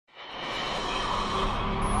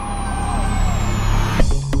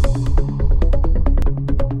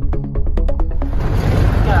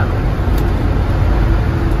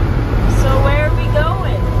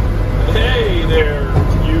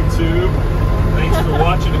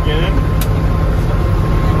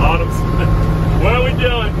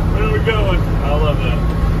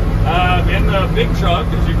big truck,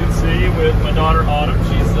 as you can see, with my daughter Autumn.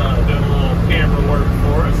 She's doing a little camera work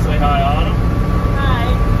for us. Say hi, Autumn. Hi.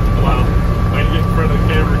 Wow, way to get in front of the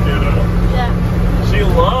camera, kiddo. Yeah. She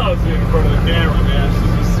loves being in front of the camera, man.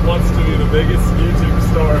 She just wants to be the biggest YouTube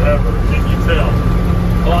star ever. Can you tell?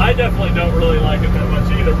 Well, I definitely don't really like it that much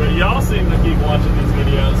either, but y'all seem to keep watching these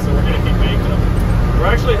videos, so we're going to keep making them. We're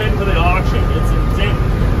actually heading to the auction. It's in Denton.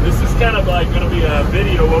 This is kind of like going to be a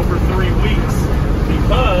video over 3 weeks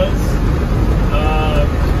because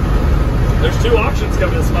there's 2 auctions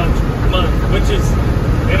coming this month, which is,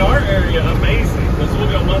 in our area, amazing because we'll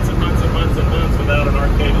go months and months and months and months without an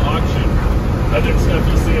arcade auction. Other stuff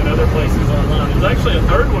you see in other places online. There's actually a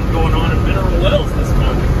 3rd one going on in Mineral Wells this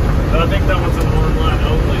month. I think that one's an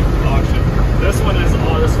online-only auction. This one is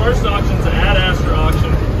this first auction's an Ad Astra auction,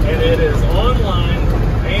 and it is online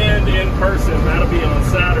and in person. That'll be on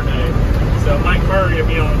Saturday. So Mike Murray will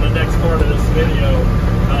be on the next part of this video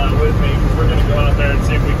with me. We're going to go out there and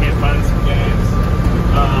see if we can't find some games.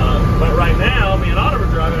 But right now, me and Otto are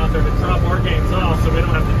driving out there to drop our games off so we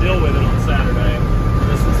don't have to deal with it on Saturday.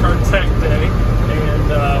 This is her tech day, and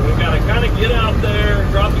we've got to kind of get out there,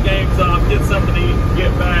 drop the games off, get something to eat, and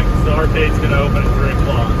get back because the arcade's going to open at 3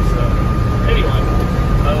 o'clock. So anyway,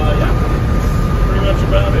 yeah, that's pretty much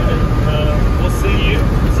about it. We'll see you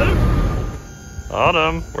soon.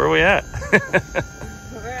 Autumn, where are we at?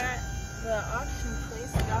 We're at the auction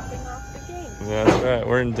place dropping off the games. That's right,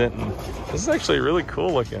 we're in Denton. This is actually really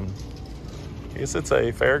cool looking. I guess it's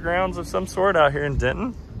a fairgrounds of some sort out here in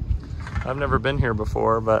Denton. I've never been here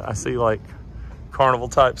before, but I see like carnival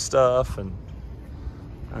type stuff. And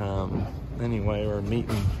anyway, we're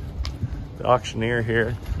meeting the auctioneer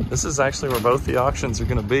here. This is actually where both the auctions are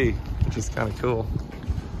going to be, which is kind of cool.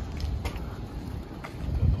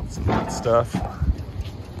 Some neat stuff.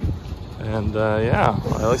 And yeah,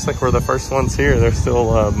 it looks like we're the first ones here. They're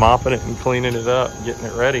still mopping it and cleaning it up, getting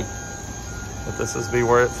it ready. But this is be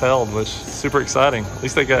where it's held, which is super exciting. At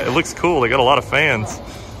least they got, it looks cool. They got a lot of fans.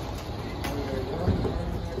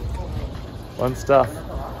 Fun stuff.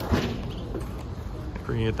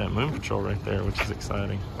 We're gonna get that Moon Patrol right there, which is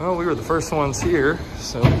exciting. Well, we were the first ones here,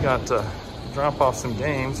 so we got to drop off some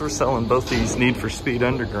games. We're selling both these Need for Speed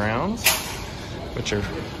Undergrounds, which are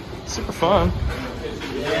super fun.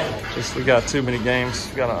 Just we got too many games.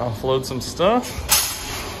 We gotta offload some stuff.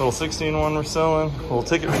 Little 16-1 we're selling. Little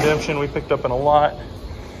Ticket Redemption we picked up in a lot.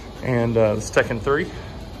 And this Tekken 3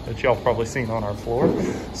 that y'all probably seen on our floor.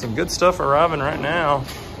 Some good stuff arriving right now.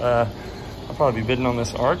 I'll probably be bidding on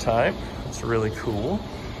this R-Type. It's really cool.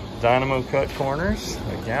 Dynamo cut corners,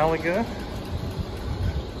 a Galaga.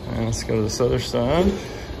 And let's go to this other side.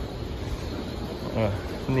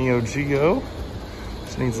 Neo Geo.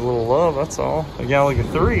 Just needs a little love, that's all. A Galaga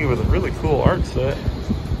 3 with a really cool art set.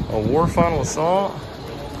 A War Final Assault.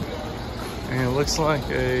 And it looks like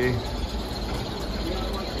a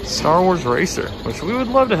Star Wars Racer, which we would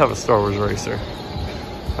love to have a Star Wars Racer.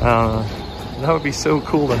 That would be so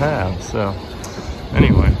cool to have. So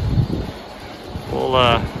anyway, we'll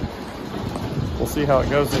see how it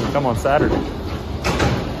goes when we come on Saturday.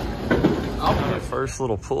 My first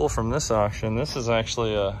little pull from this auction. This is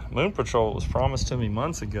actually a Moon Patrol. It was promised to me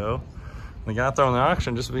months ago. The guy throwing the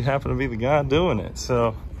auction just happened to be the guy doing it.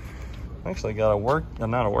 So I actually got a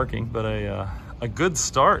good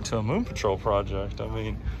start to a Moon Patrol project. I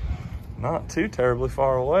mean, not too terribly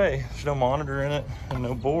far away. There's no monitor in it and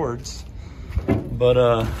no boards.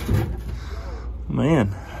 But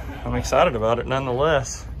man, I'm excited about it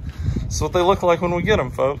nonetheless. That's what they look like when we get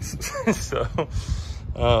them, folks. So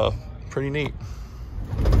pretty neat.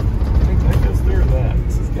 I think that goes through that.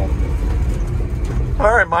 This has got to go.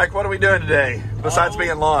 All right, Mike, what are we doing today besides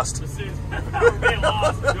being lost? We're being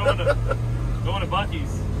lost. We're going to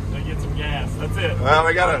Buc-ee's to get some gas. That's it. Well,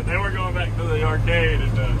 we gotta. Then we're going back to the arcade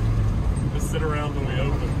and just sit around till we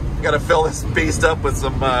open. We gotta fill this beast up with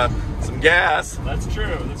some gas. That's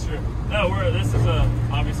true. That's true. No,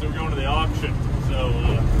 obviously we're going to the auction. So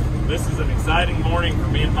this is an exciting morning for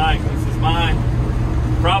me and Mike. This is my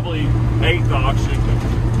probably 8th auction,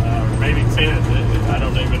 or maybe 10th. I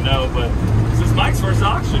don't even know, but this is Mike's first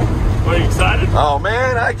auction. Are you excited? Oh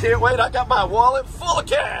man, I can't wait. I got my wallet full of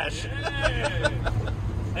cash. Yay.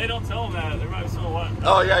 Hey, don't tell them that. There might be someone watching.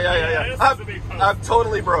 Oh, yeah. I'm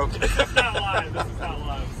totally broke. This is not live. This is not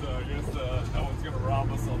live, so I guess no one's going to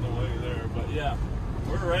rob us on the way there. But yeah,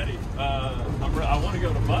 we're ready. I want to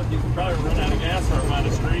go to Buc-ee's. We'll probably run out of gas or find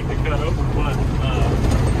a street to cut open. But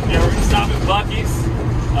yeah, we're going to stop at Buc-ee's.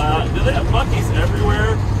 Do they have Buc-ee's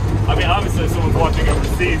everywhere? I mean, obviously, if someone's watching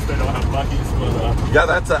overseas, they don't have Buc-ee's. But yeah,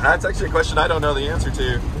 that's actually a question I don't know the answer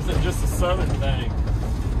to. Is it just a southern thing?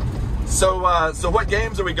 So what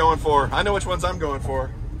games are we going for? I know which ones I'm going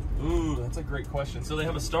for. Ooh, that's a great question. So they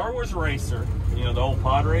have a Star Wars Racer, you know, the old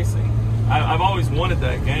pod racing. I've always wanted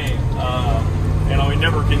that game, and we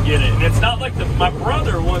never can get it. And it's not like my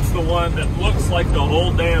brother wants the one that looks like the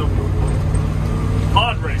old damn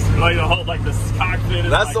pod racer, like the whole, like the cockpit.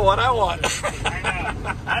 That's like, the one I want. I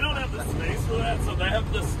know. I don't have the space for that, so they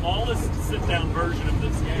have the smallest sit-down version of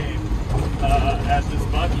this game at this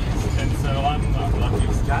Buc-ee's, and so I'm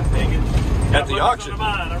Buc-ee's. God dang it! At the auction.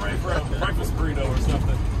 I'm ready for a breakfast burrito or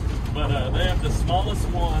something. But they have the smallest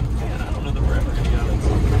one. Man, I don't know that we're ever going to get it.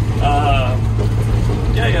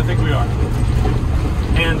 Yeah, I think we are.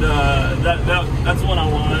 And that's one I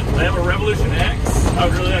want. They have a Revolution X. I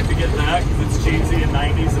would really like to get that because it's cheesy and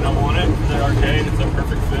 90s, and I want it. The arcade, it's a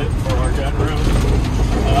perfect fit for our gun room.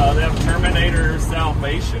 They have Terminator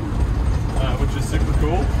Salvation, which is super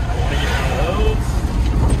cool. I want to get one of those.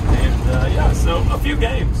 And yeah, so a few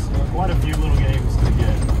games. Quite a few little games to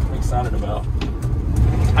get. I'm excited about.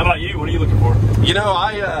 How about you? What are you looking for? You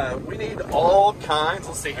know, we need all kinds.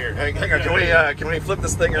 Let's see here. Hang on. Can we flip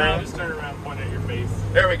this thing around? Just turn around and point at your face.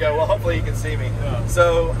 There we go. Well, hopefully you can see me. Yeah.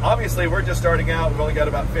 So obviously we're just starting out. We've only got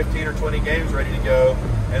about 15 or 20 games ready to go.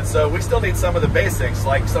 And so we still need some of the basics,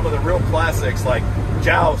 like some of the real classics, like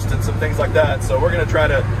Joust and some things like that. So we're going to try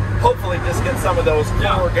to hopefully just get some of those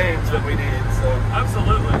core games that we need. So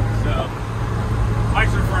absolutely. So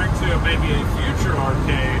Mike's referring to maybe a future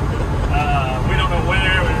arcade. We don't know where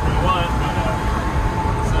or what, but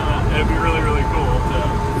so it'd be really, really cool to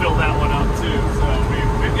fill that one up too. So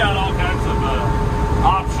we've got all kinds of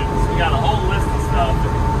options. We got a whole list of stuff.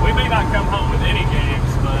 We may not come home with any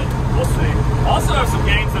games, but we'll see. Also have some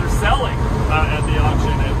games that are selling at the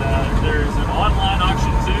auction, and there's an online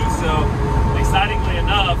auction too. So excitingly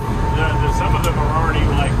enough, some of them are already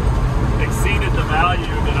like exceeded the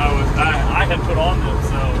value that I had put on them.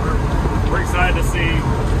 So we're excited to see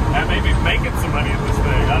maybe making some money in this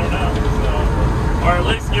thing. I don't know. So, or at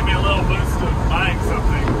least give me a little boost of buying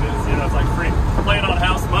something. Because, you know, it's like free playing on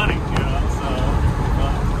house money, you know. So,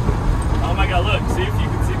 oh my God, look, see if you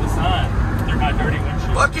can see the sign. They're my dirty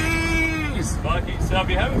windshield. Buc-ee's! Buc-ee's. So if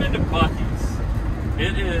you haven't been to Buc-ee's,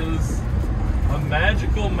 it is a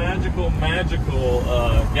magical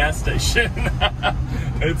gas station.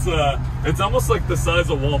 It's almost like the size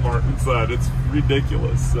of Walmart inside. It's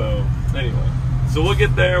ridiculous. So anyway, so we'll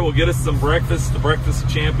get there. We'll get us some breakfast, the breakfast of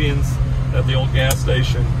champions at the old gas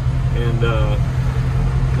station, and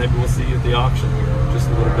maybe we'll see you at the auction here in just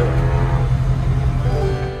a little bit.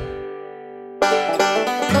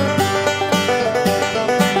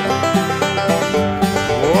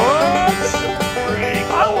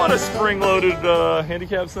 A spring-loaded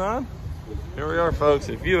handicap sign. Here we are, folks.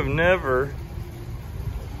 If you have never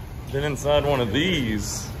been inside one of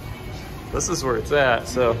these, this is where it's at.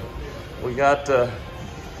 So we got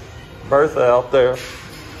Bertha out there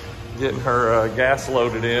getting her gas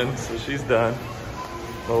loaded in, so she's done.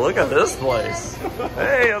 But look at this place.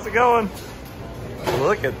 Hey, how's it going?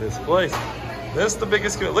 Look at this place. This is the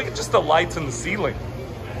biggest. Look at just the lights in the ceiling.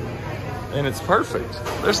 And it's perfect.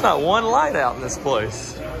 There's not one light out in this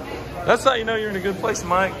place. That's how you know you're in a good place,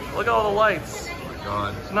 Mike. Look at all the lights. Oh my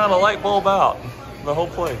God. There's not a light bulb out the whole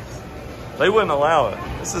place. They wouldn't allow it.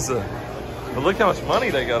 This is but look how much money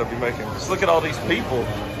they gotta be making. Just look at all these people.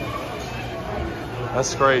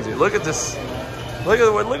 That's crazy. Look at this. Look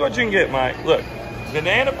what you can get, Mike. Look,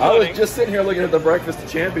 banana pudding. I was just sitting here looking at the breakfast of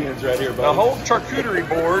champions right here, buddy. The whole charcuterie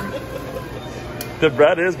board.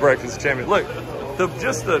 That is breakfast of champions. Look,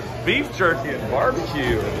 just the beef jerky and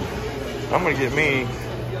barbecue. I'm gonna get me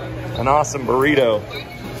an awesome burrito.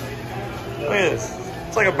 Look at this.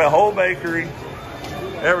 It's like a whole bakery.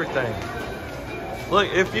 Everything. Look,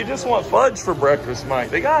 if you just want fudge for breakfast,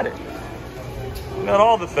 Mike, they got it. They got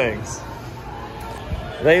all the things.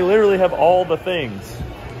 They literally have all the things.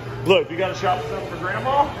 Look, you gotta shop something for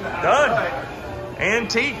grandma? Done. Right.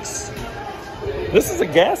 Antiques. This is a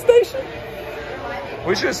gas station?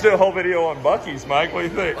 We should just do a whole video on Buc-ee's, Mike. What do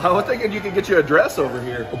you think? I was thinking you could get you a dress over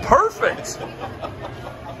here. Well, perfect.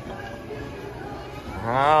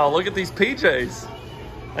 Wow, look at these PJs.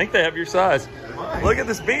 I think they have your size. Look at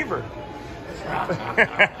this beaver.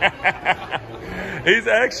 He's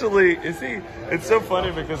actually, it's so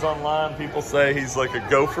funny because online people say he's like a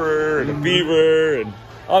gopher and a beaver, and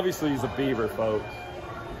obviously he's a beaver, folks.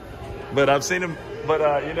 But I've seen him,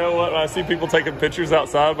 but you know what? When I see people taking pictures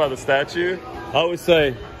outside by the statue, I always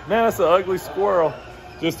say, man, that's an ugly squirrel,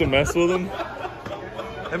 just to mess with them.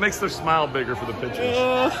 It makes their smile bigger for the pictures.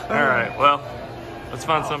 All right, well, let's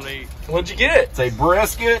find something to eat. What'd you get? It's a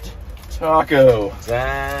brisket taco.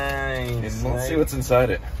 Dang. And let's see what's inside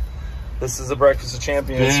it. This is the breakfast of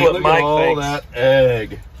champions. That's Man, what look Mike at all thinks. that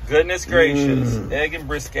egg. Goodness gracious. Egg and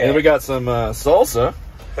brisket. And we got some salsa.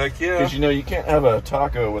 Heck yeah. Because you know you can't have a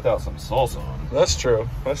taco without some salsa on it. That's true.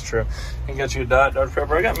 That's true. And got you a Diet Dr.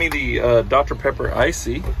 Pepper. I got me the Dr. Pepper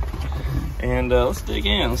Icy. And let's dig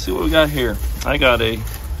in. Let's see what we got here. I got a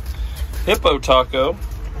hippo taco.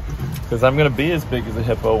 Because I'm going to be as big as a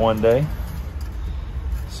hippo one day.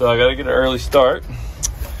 So I got to get an early start.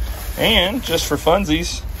 And just for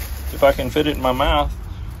funsies, if I can fit it in my mouth,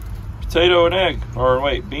 potato and egg. Or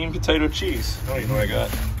wait, bean, potato, cheese. I don't even know what I got.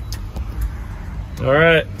 All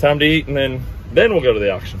right, time to eat, and then we'll go to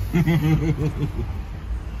the auction.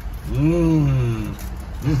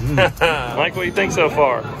 Mike, what do you think so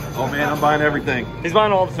far? Oh man, I'm buying everything. He's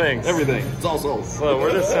buying all the things. Everything. It's all sold. So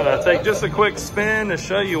we're just gonna take just a quick spin to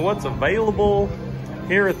show you what's available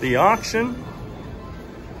here at the auction.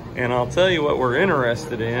 And I'll tell you what we're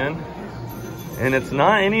interested in. And it's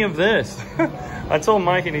not any of this. I told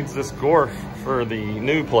Mike he needs this Gorf for the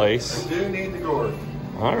new place. I do need the Gorf.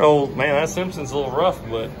 I don't know, man, that Simpson's a little rough,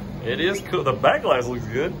 but it is cool. The back glass looks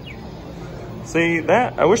good. See,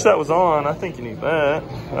 that, I wish that was on. I think you need that.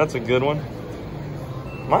 That's a good one.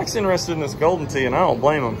 Mike's interested in this golden tee, and I don't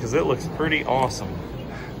blame him because it looks pretty awesome.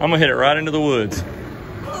 I'm gonna hit it right into the woods.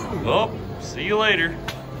 Oh, see you later.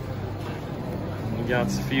 We got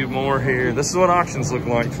a few more here. This is what auctions look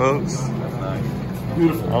like, folks. That's nice.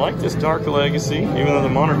 Beautiful. I like this dark legacy, even though the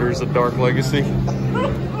monitor is a dark legacy.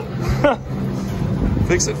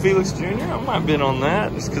 Fix It Felix Jr. I might bid on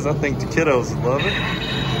that just because I think the kiddos love it.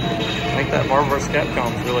 I think that Marvel vs.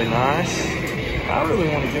 Capcom is really nice. I really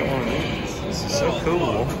want to get one of these. This is so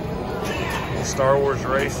cool. The Star Wars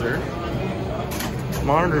Racer. The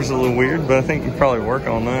monitor's a little weird, but I think you probably work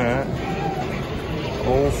on that.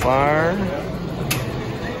 Old Fire.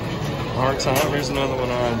 Hard Time. Here's another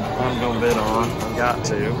one I'm going to bid on. I've got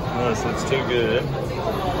to. This looks too good.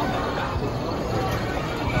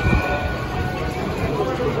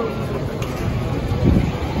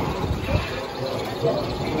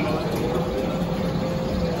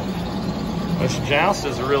 This Joust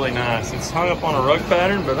is really nice. It's hung up on a rug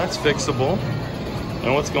pattern, but that's fixable.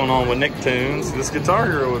 And what's going on with Nicktoons? This Guitar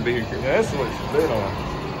Hero would be, that's what you should bid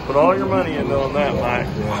on. Put all your money into on that, Mike.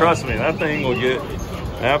 Yeah. Trust me, that thing will get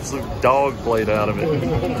absolute dog plate out of it.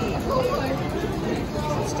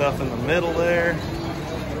 Some stuff in the middle there.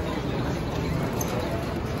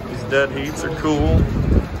 These dead heats are cool.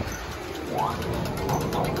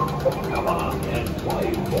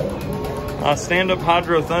 Stand-up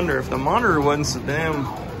Hydro Thunder. If the monitor wasn't so damn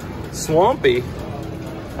swampy,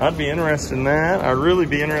 I'd be interested in that. I'd really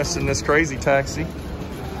be interested in this Crazy Taxi.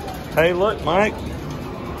 Hey, look, Mike.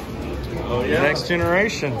 Oh, yeah. Next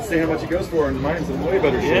generation. See how much it goes for, and mine's in way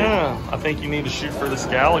better shape. Yeah, I think you need to shoot for this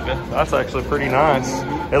Galaga. That's actually pretty nice.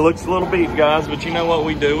 It looks a little beat, guys, but you know what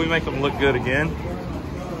we do? We make them look good again.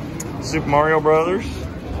 Super Mario Brothers.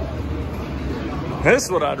 This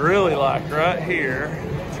is what I'd really like right here.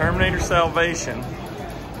 Terminator Salvation.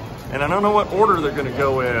 And I don't know what order they're gonna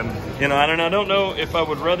go in. You know, I don't know if I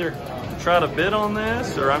would rather try to bid on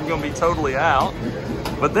this or I'm gonna be totally out.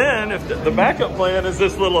 But then if the backup plan is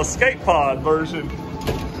this little escape pod version.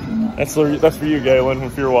 That's for you, Galen,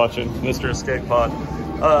 if you're watching, Mr. Escape Pod.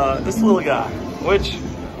 This little guy, which,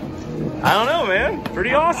 I don't know, man,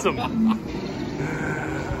 pretty awesome.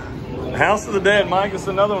 House of the Dead, Mike, is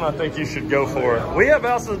another one I think you should go for. We have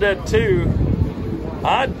House of the Dead 2.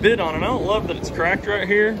 I'd bid on it. I don't love that it's cracked right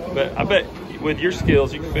here, but I bet with your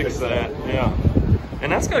skills you can fix that. Yeah.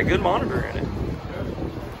 And that's got a good monitor in it.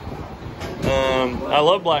 I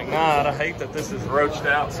love Black Knight. I hate that this is roached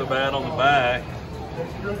out so bad on the back.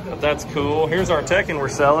 But that's cool. Here's our Tekken we're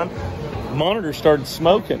selling. The monitor started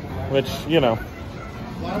smoking, which, you know,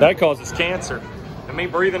 that causes cancer. And me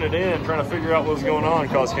breathing it in, trying to figure out what was going on,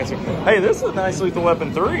 caused cancer. Hey, this is a nice Lethal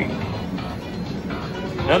Weapon 3.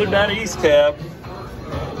 Another Daddy East cab.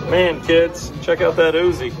 Man, kids, check out that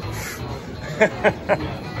Uzi.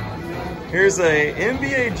 Here's a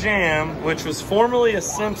NBA Jam, which was formerly a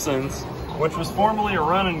Simpsons, which was formerly a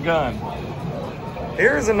run and gun.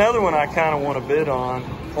 Here's another one I kind of want to bid on.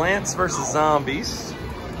 Plants vs. Zombies.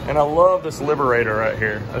 And I love this Liberator right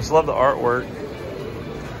here. I just love the artwork.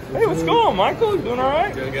 Hey, what's going on, Michael? You doing all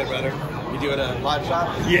right? Doing good, brother. You doing a live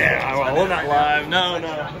shot? Yeah, well, not live. No.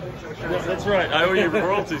 That's right. I owe you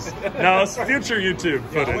royalties. No, it's future YouTube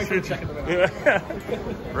footage.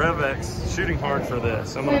 RevX shooting hard for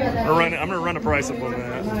this. I'm gonna run a price up on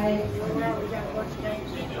that.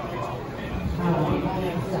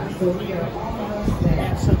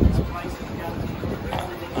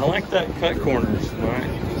 I like that cut corners.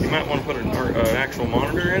 Right? You might want to put an actual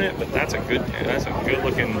monitor in it, but that's a good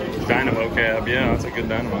looking dynamo cab. Yeah, that's a good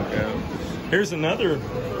dynamo cab. Here's another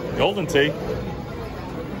Golden Tee.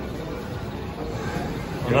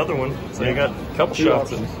 Another one. So you got a couple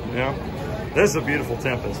shots in. Yeah. This is a beautiful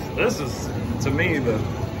Tempest. This is, to me,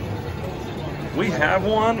 we have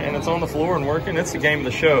one and it's on the floor and working. It's the game of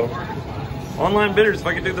the show. Online bidders, if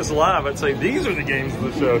I could do this live, I'd say these are the games of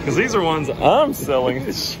the show because these are ones I'm selling.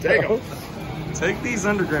 Take these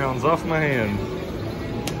undergrounds off my hand.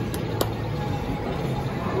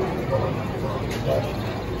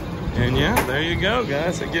 And yeah, there you go,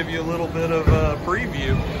 guys. I give you a little bit of a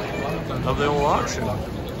preview of the old auction.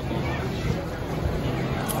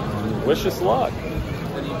 Wish us luck.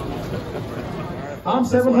 I'm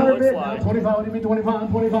 700 bid now, 25, what do you mean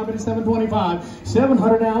 25, 25 bid is 725,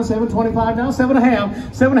 700 now, 725 now,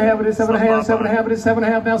 7.5, 7.5 bid is 7.5, 7.5 bid is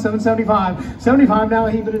 7.5 now, 775, 75 now,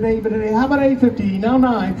 8 bid a day, how about 850, now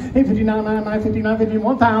 9, 850 now, 9, 950, 950,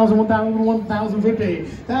 1,000, 1,000, 1,050,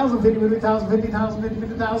 1,050 with 1,050, 1,050 with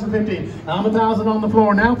 1,050, I'm 1,000 on the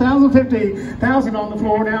floor, now 1,050, 1,000 on the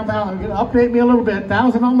floor, now 1,000, update me a little bit,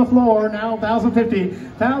 1,000 on the floor, now 1,050,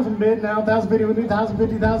 1,000 bid, now 1,050 with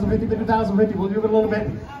 1,050, 1,050 bid, 1,050, we'll do it a little bit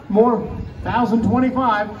more.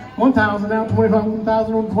 1,025, 1,000 now, 25,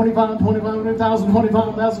 1,025, 25,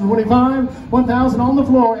 1,025, 1,025, 1,000 on the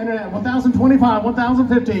floor, internet, 1,025,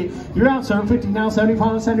 1,050, you're out, sir, 50 now,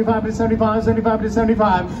 75, 75 to 75, 75 to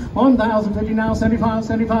 75, 1,050 now, 75,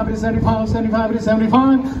 75 to 75, 75 to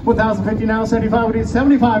 75, 1,050 now, 75 to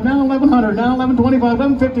 75, now 1,100, now 1,125,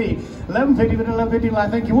 1,150, 1,150 to 1,150, I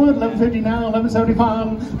think you would, 1,150 now,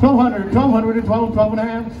 1,175, 1,200, 1,200 to 12, 12 and a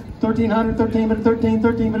half, 1,300, 13 to 13,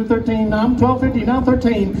 13 to 13, now I'm 1,250, now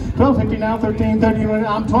 13, 1,250 now, 13, 30,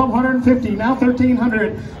 I'm 1,250, now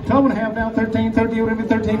 1,300, 12 and a half, now 13, 30, whatever,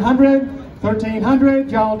 1,300,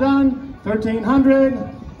 1,300, y'all done, 1,300,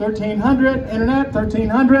 1,300, internet,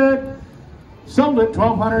 1,300, sold it,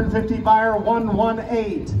 1,250, buyer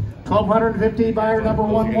 118, 1,250, buyer number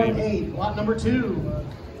 118, lot number 2,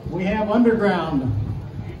 we have underground,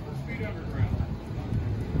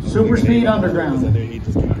 super speed underground.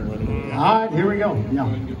 All right, here we go. Yeah.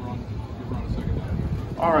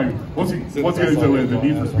 All right, once again, the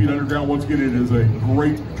Need for Speed Underground, once again, it is a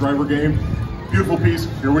great driver game. Beautiful piece.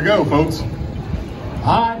 Here we go, folks.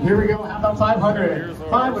 All right, here we go. How about 500?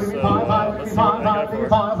 5 would be 5, 5 would be 5, 5 would be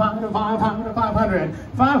 5, 5 would be 5, 5 would be 500.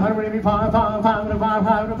 500 would be 5, 5, 5 would be 5,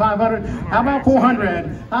 5 would be 500. How about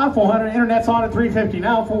 400? 400, internet's on at 350,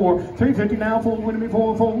 now 4. 350 now, 4 would be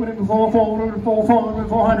 4, 4 would be 4, 4 would be 4, 4 would be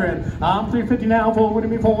 400. 350 now, 4 would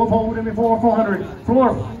be 4, 4 would be 4, 400.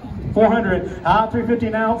 400, 350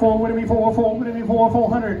 now, 4 would be 4, 4 would be 4,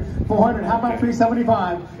 400, 400, how about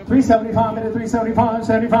 375, 375 into 375,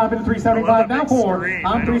 75 into 375, now 4,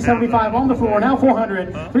 I'm 375 on the floor, now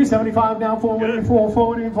 400, 375 now, 4 would be 4, 4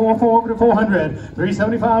 would be 4, 4 would be 400,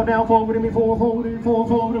 375 now, 4 would be 4, 4 would be 4,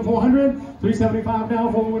 4 would be 400, 375 now,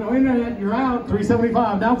 4 would be, internet, you're out,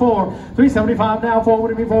 375 now, 4, 375 now, 4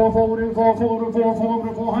 would be 4, 4 would be 4, 4 would be 4, 4 would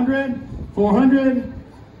be 400, 400,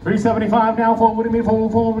 375 now, 4 would be 4,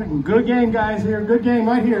 4, good game, guys, here, good game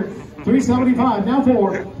right here. 375 now,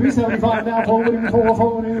 4, 375 now, 4 would be 4,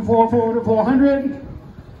 4 would be 4, 4 would be 400.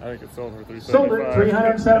 I think it's sold for 375. Sold it,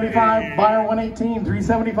 375, buyer 118,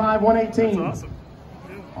 375, 118. That's awesome.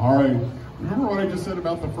 All right, remember what I just said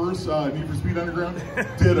about the first Need for Speed Underground?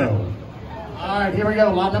 Ditto. All right, here we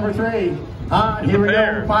go, lot number 3. Here we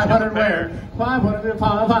go, 500 where? 500,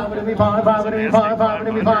 5, 5 would be 5, 5 would be 5, 5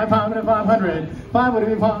 would be 5, 5 would be 500. 5 would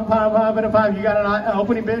be 5, 5, 5 would be 5. You got an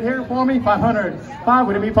opening bid here for me? 500. 5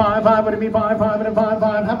 would be 5, 5 would be 5, 5 would be 5,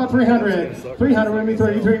 5. How about 300? 300 would be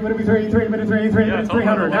 3, 3 would be 3, 3 would be 3, 3 would be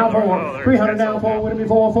 300. Now 4. 300 now, 4 would be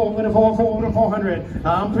 4, 4 would be 4, 4 would be 400.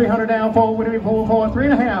 300 now, 4 would be 4, 4,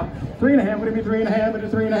 3.5. 3.5 would be 3.5, but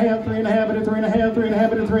 3.5, 3.5, but 3.5, 3.5,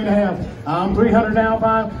 but 3.5. 300 now,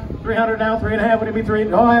 5. 300 now, 3.5 would be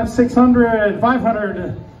 3. Oh, I have 600,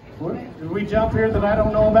 500. What, did we jump here that I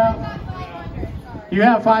don't know about? You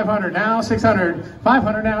have 500 now, 600.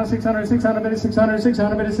 500 now, 600, 600 bid is 600,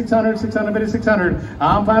 600 bid is 600, 600 bid is 600.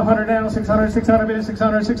 500 now, 600, 600 bid is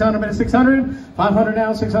 600, 600 bid is 600. 500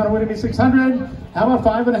 now, 600 would it be 600? How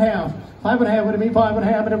about 5.5? 5.5 would it be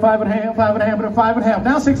 5.5, but a 5.5, 5.5, but a 5.5.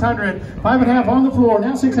 Now 600. 5.5 on the floor.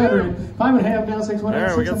 Now 600. 5.5 now 600.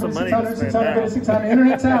 There, we got some money. 600, 600, 600.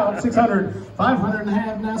 Internet's out. 600. 500 and a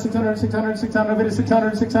half now 600, 600, 600. Bid is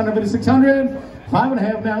 600, 600. Bid is 600.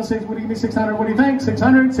 5.5 now 6. What do you give me 600? What do you think?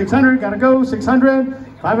 600, 600. Gotta go. 600.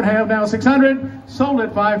 5.5 now 600. Sold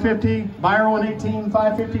at 550. Buyer 118.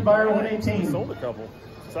 550. Buyer 118. Sold a couple.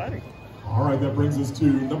 Exciting. All right, that brings us to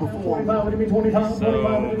number 4. 25, would it be 25? So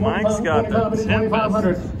 25, Mike's got the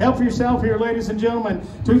 2500. Help yourself here, ladies and gentlemen.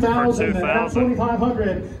 2,000, now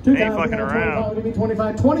 2,500. 2,000, now 25, would it be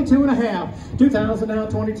 25? 22 and a half. 2,000, now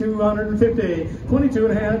 2,250. 22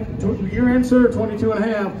 and a half. Your answer, 22 and a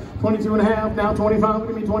half. 22 and a half, now 25,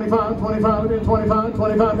 would it be 25? 25, would it be 25?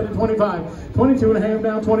 25, would it be 25? 22 and a half,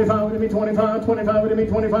 now 25, would it be 25? 25, would it be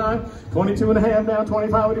 25? 22 and a half, now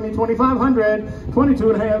 25, would it be 2,500?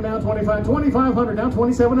 22 and a half, now 25. 2,500, now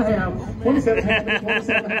 27 and a half. 27 and a half,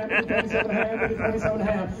 27 and a half, 27 and a half, 27 and a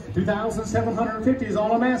half. 2,750 is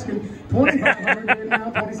all I'm asking. 2,500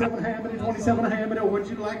 now, 27 and a half, 27 and a half. Would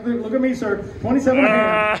you like to look at me, sir? 27 and a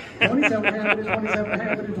half. 27 and a half, 27 and a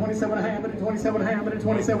half, 27 and a half, 27 and a half,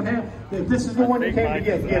 27 and a half. This is the one you came to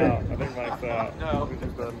get. Get it. I think Mike's out. No.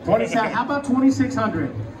 27. How about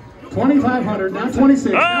 2,600? 2,500. Now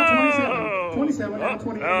 26. Now 27. 27, now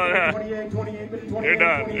 28, 28, 28, 28. You're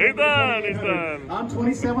done. He's done. He's done. I'm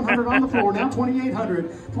 2,700 on the floor. Now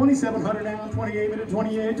 2,800. 2,700 now. 28,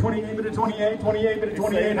 28, 28, 28, 28,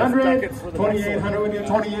 2,800. 2,800 with you.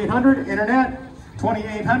 2,800. Internet.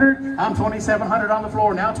 2,800. I'm 2,700 on the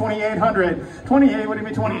floor. Now 2,800. 28. What do you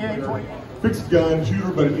mean 28? 20. Fixed gun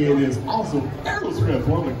shooter, but it is also Aerosmith,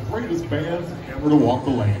 one of the greatest bands ever to walk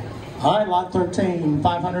the land. High lot 13,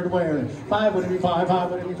 500 where? 5 would it be 5, 5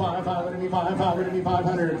 would it be 5, 5 would it be 5, 5 would it be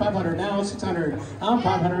 500, 500 now 600. I'm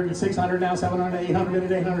 500, 600 now 700,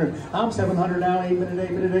 800, 800. I'm 700 now 8 minute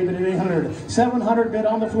 800. 700 bid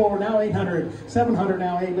on the floor now 800. 700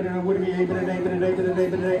 now 8 minute would it be 8 minute 8 minute 8 minute 8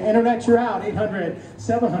 minute. Internet you're out 800.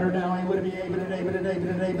 700 now 8 would it be 8 minute 8 minute 8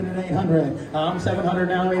 minute 8 minute 800. I'm 700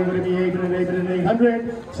 now 8 would it be 8 minute 8 minute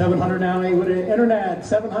 800. 700 now 8 would it internet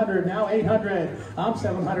 700 now 800. I'm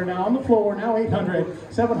 700 now on the floor now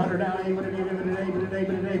 800. 700 now 8 would it be 8 minute 8 minute 8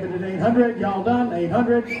 minute 8 minute 800. Y'all done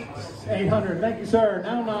 800. 800. Thank you, sir.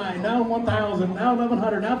 Now 9. Now 1,000. Now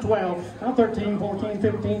 1,100. Now 12. Now 13. 14.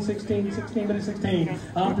 15. 16. 16 minute 16.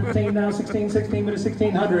 15 now 16. 16 minute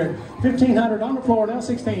 1600. 1,500 on the floor. Now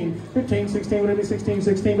 16. 15. 16 would it be 16.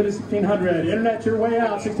 16 minute 1,600. Internet your way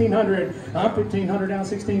out 1,600. 1,500 now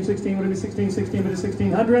 16. 16 would it be 16. 16 minute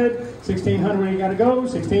 1,600. 1,600 you gotta go.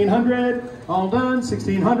 1,600. All done.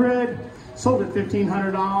 1,600. Sold at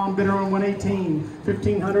 1,500 on, bidder on 118.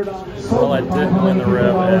 1,500 on. Well, I didn't win the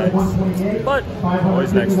Rev X, but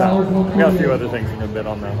always next time. We got a few other things we can bid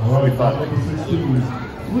on though. It'll be fun.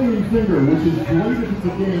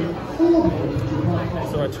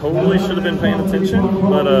 So I totally should have been paying attention,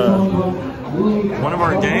 but one of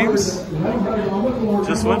our games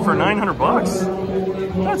just went for 900 bucks.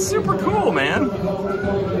 That's super cool, man.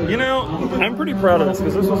 You know, I'm pretty proud of this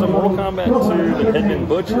because this was a Mortal Kombat 2 that had been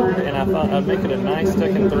butchered, and I thought I'd make it a nice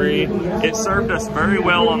Tekken 3. It served us very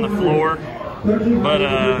well on the floor, but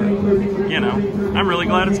you know, I'm really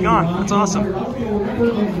glad it's gone. That's awesome.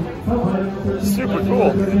 Super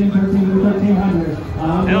cool.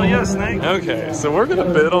 Hell yeah, Snake. Okay, so we're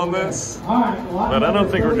gonna bid on this, but I don't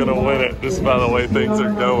think we're gonna win it just by the way things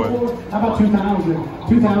are going. How about 2,000?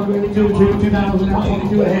 2,000, 2,000 now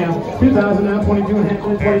 22 and a half. 2,000 now 22 and a half.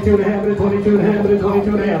 22 and a half. 22 and a half.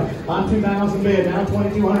 22 and a half. On 2,000 bid now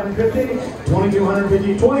 2,250.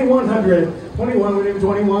 2,250. 2,100. 21, we did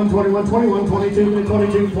 21, 21, 21, 22,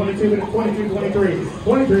 22, 22, 22, 23,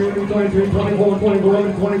 23, 23, 24,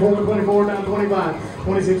 24, 24, 24, now 25,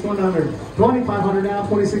 26, 100, 2,500 now,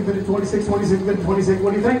 26, 26, 26, 26,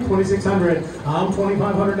 what do you think? 2,600,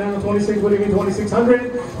 2,500 now, 26, what do you mean,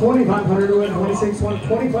 2,600, 2,500, 26,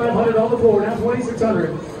 2,500 on the floor, now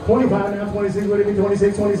 2,600, 25 now, 26, what do you mean,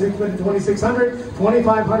 26, 26, 2,600,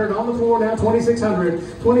 2,500 on the floor, now 2,600,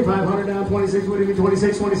 2,500 now, 26, what do you mean,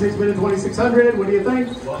 26, 26, 2,600, what do you think?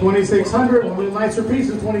 2,600, one little nicer piece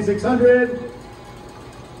is 2,600.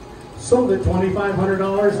 Sold at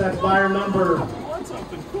 $2,500, that's buyer number.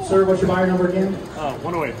 Sir, what's your buyer number again?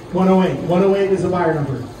 108. 108. 108 is the buyer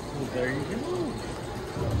number. There you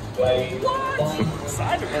go.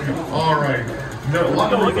 All right. No,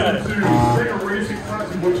 look at it.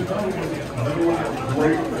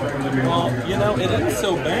 Well, you know, it isn't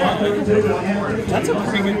so bad. That's a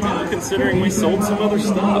pretty good deal considering we sold some other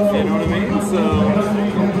stuff, you know what I mean? So,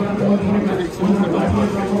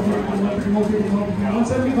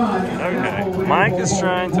 okay, Mike is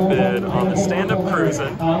trying to bid on the stand-up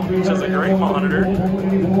cruising, which is a great monitor.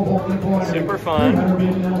 Super fun.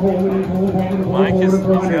 Mike he's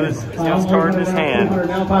got his card in his hand.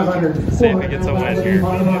 See if he gets a win here.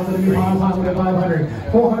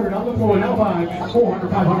 400 on the floor, now 5.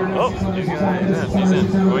 400, 500, oh, he's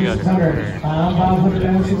in. We got 500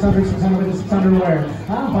 down, 600, 600, 600 where?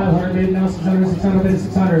 500 made now, 600, 600,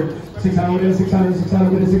 600. 600 is 600,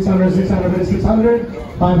 600 is 600, 600 is 600,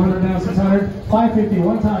 500 now, 600, 550,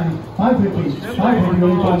 one time, 550,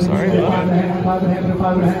 550, 5.5, 5.5,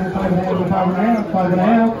 5.5, 5.5, 5.5,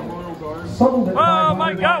 5.5, sold it. Oh,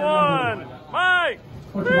 Mike got one! Mike!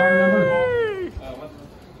 What's the buyer number?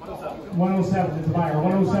 107 is the buyer.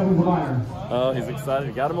 107 is the buyer. Oh, he's excited.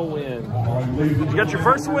 You got him a win. You got your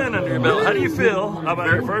first win under your belt. How do you feel about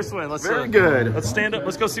your first win? Let's Very good. Let's stand up.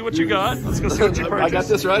 Let's go see what you got. Let's go see what you purchased. I got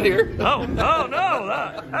this right here. Oh, no.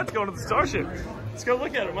 That's going to the Starship. Let's go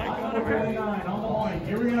look at it, Mike. Come on over here.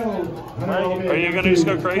 Here we go. Mike, are you going to just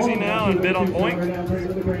go crazy now and bid on point? Look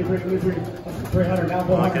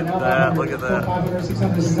at that. Look at that.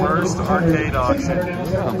 First arcade auction.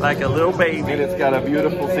 Like a little baby. And it's got a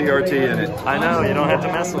beautiful CRT in it. I know. You don't have to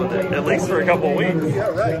mess with it. At least for a couple of weeks. Yeah,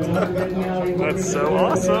 right. That's so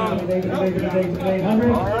awesome.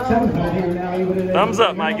 Thumbs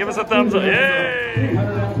up, Mike. Give us a thumbs up. Yay!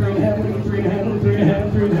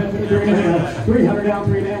 300 down,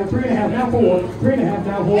 3.5, 3.5, now 4, 3.5,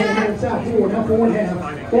 now 4, and south, 4, now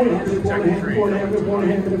 4.5, 4.5,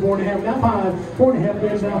 4.5, 4.5, now 5, 4.5,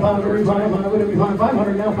 bids now 5, 5,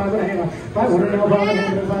 500 now 5.5, 500 now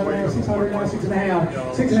 5.5, 600 now 6.5,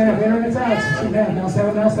 6.5, internet's out, 6.5, now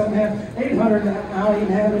 7, now 7.5, 800 now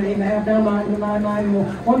 8.5, 8.5, now 9, 9, 9,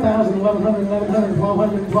 1,000, 1,100, 1,100,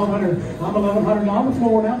 1,200, 1,200, I'm 1,100 on the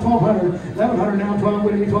floor, now 1,200, 1,100 now 12,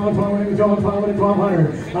 with me 12, 12, with me 12, 12, with me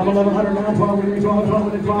 1,200, I'm 1,100 now 12, with me 12, 12,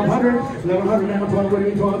 with me 1,200, 1,100 now 12, with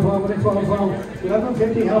me 12, 12, with me 12, 12,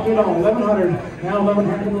 1,150, help me all, 1,100, now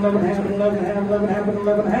 11.5, 11.5, 11.5, 11.5,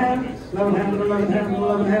 11.5, 11.5, 11.5,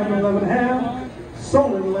 11.5, 11.5,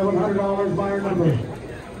 sold at $1,100, buyer number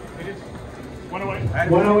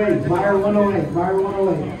 108, buyer 108, buyer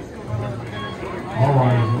 108. All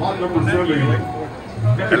right, lot number 7.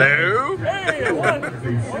 Hello? Hey, what?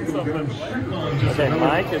 Okay,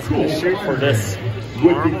 Mike is going to shoot for this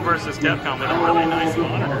Marvel vs. Capcom with a really nice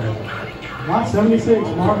monitor. Lot 76,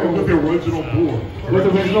 Marvel. With the original board. With the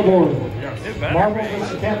original board. It better Marvel be.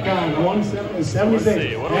 vs. Capcom, 176. Let's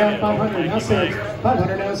see, what do we Now got? 500, now 6.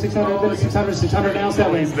 500, now 600, 600, 600, now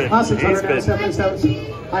 7. He's bid. Now 600, He's now bid. 7,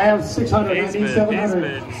 7. I have 600, I He's need bid.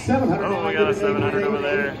 700. 700. Oh, we got a 700 over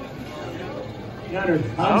there. 800.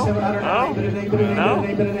 Oh, 700. oh, no.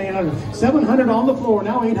 700 on the floor.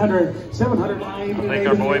 Now 800. 700. Now 800. I think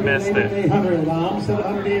our boy missed it. 800.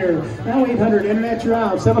 700 here. Now 800. Internet, you're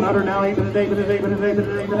out. 700 now. 800. 800.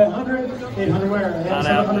 800 where? Not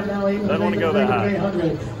out. 700 now. 800. Doesn't want to go that high.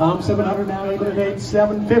 800. 700 now. 800.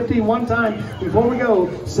 750. One time before we go.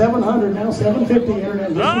 700 now. 750.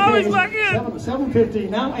 Internet. Oh, he's back in. 750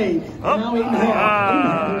 now. 8. Oh. Now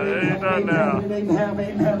 8.5. He's done now.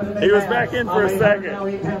 8.5. He was back in for a second. Now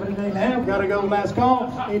 8.5. Gotta go. Last call.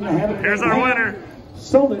 8.5. Here's our winner.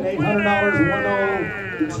 Sold at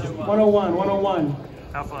 $800. 101. 101.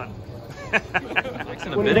 Have fun. A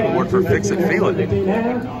bidding award for Fix It Feel It.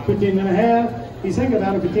 15.5. He's thinking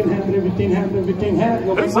about it. 15.5.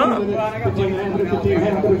 15.5. Who's up?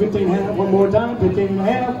 15.5. One more time.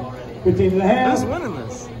 15.5. 15.5. Who's winning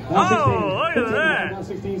this? Oh, look at that.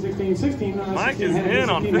 16. Mike is in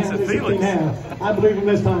on Fix It Felix. I believe him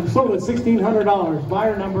this time. Sold at $1,600.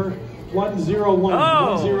 Buyer number 101.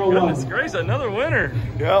 Oh, 101. goodness gracious, another winner.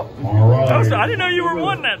 Yep. All right. I didn't know you were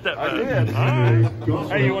won that bet. I did. All right.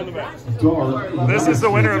 Hey, you won the bet. Dark. This is the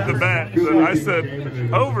winner of the bet. I said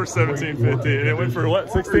over 1750, and it went for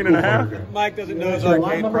what, 16 and a half? Mike doesn't know his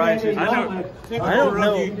arcade prices. I don't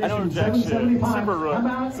know jack shit.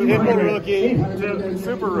 Super rookie.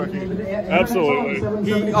 Super rookie. Absolutely.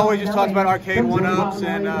 He always just talks about arcade one-ups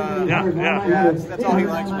and Yeah. that's all he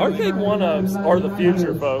likes. Arcade one-ups are the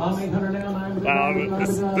future, folks.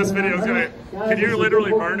 This video is gonna. Can you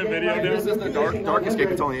literally burn a video, dude? This is the Dark Escape.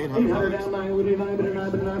 It's only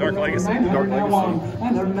 $800. Dark Legacy? Dark Legacy.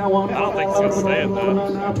 I don't think it's gonna stay at that.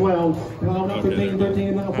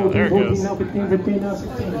 There it goes.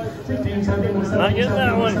 Not getting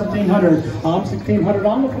that one. 1600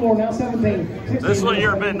 on the floor, now 17. This is what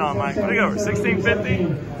you're bidding on, Mike. What do you go over? 1650?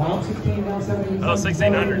 Oh,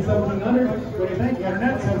 1600.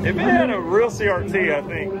 If it had a real CRT, I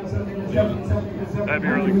think that'd be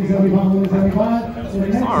really cool.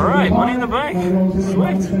 All right, Money in the Bank.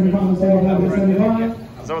 Sweet. Is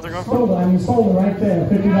that what they're going for? Sold right there,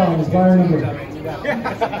 $50. Buyer number.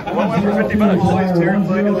 What went for 50 bucks? Always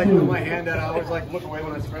terrified to like put my hand out. I always like look away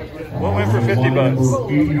when I spread with it. What went for 50 bucks?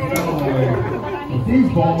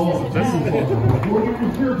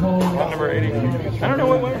 Lot number 80. I don't know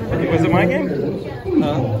what went for 50. Was it my game?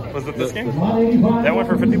 Was it this game? That went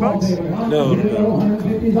for 50 bucks? No.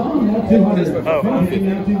 Oh,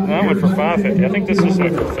 that went for 550. I think this just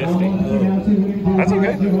went for 50. That's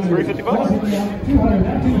okay. It's $350. 200,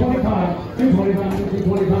 now 225,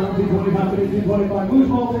 225, 225, whose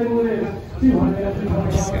ball table it is?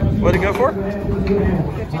 200, What'd it go for?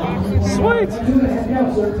 Sweet.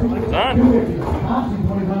 Done.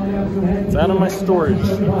 It's out of my storage.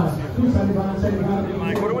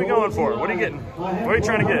 Mike, what are we going for? What are you getting? What are you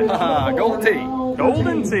trying to get? Golden tee.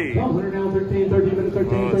 Golden tee. Oh,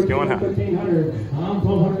 it's going high.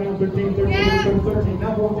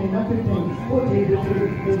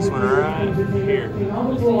 This one right here.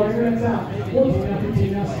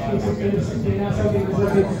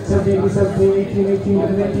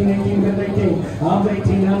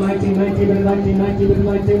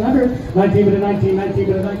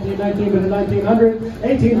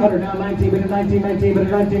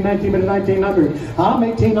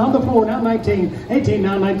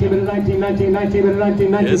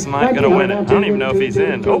 Is Mike going to win it? I don't even know if he's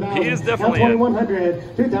in. Oh, he is definitely in.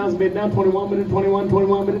 2100, 2000 bid now 21 bid 21,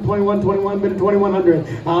 21 bid 21, 21 bid 2100.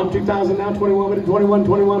 2000 now 21 bid 21,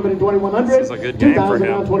 21 bid 2100. This is a good game for him. 2000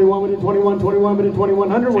 now 21 bid 21, 21 bid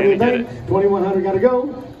 2100. What do you think? 2100 got to go.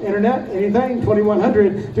 Internet, anything?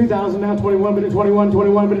 2100. 2000 now 21 bid 21,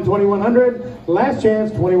 21 bid 2100. Last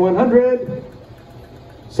chance 2100.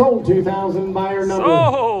 Sold 2000 buyer number.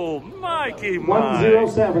 Oh, Mikey, Mike.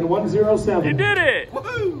 107, 107. You did it.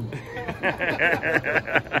 Woohoo!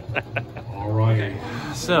 All right.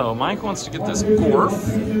 So Mike wants to get this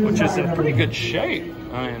Gorf, which is in pretty good shape.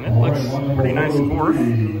 I mean, it looks pretty nice Gorf.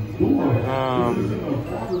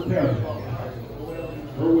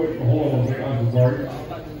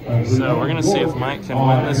 So we're gonna see if Mike can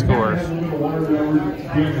win this Gorf.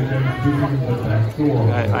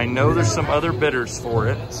 I know there's some other bidders for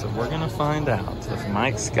it, so we're gonna find out if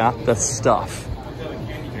Mike's got the stuff.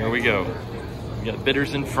 Here we go. We got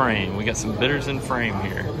bidders in frame. We got some bidders in frame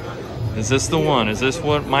here. Is this the one? Is this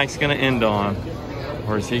what Mike's gonna end on?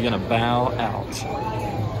 Or is he gonna bow out?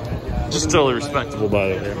 Just totally respectable, by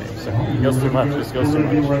the way. So he goes too much, just goes too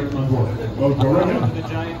much.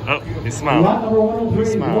 Oh, he's smiling.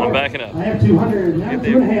 He's smiling. I'm backing up. I have 200, now Get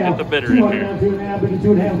 2.5. the bidder in here. 2.5,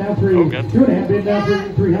 2.5, now 3. Oh, good. 2.5, bid now 3.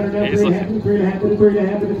 300, now 3.5, 3.5,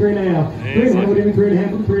 3.5, 3.5. 3.5,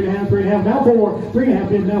 3.5, 3.5, 3.5, now 4. 3.5,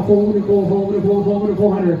 bid now 4,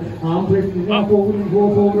 400. 350, now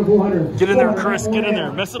 400. Get in there, Chris. Get in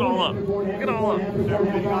there. Mess it all up. Get it all up.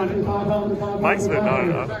 Mike's been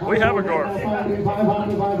we have a Gorf.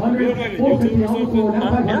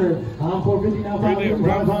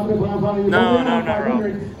 No, not wrong.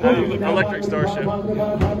 Electric Starship.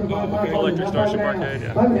 Electric Starship arcade,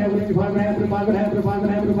 yeah. 5.5,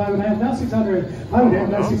 5.5, now 600. 5.5,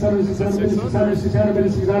 now 600, 600, 600,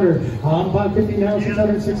 600, 600. 550, now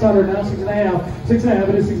 600, 600, now 6.5. 6.5,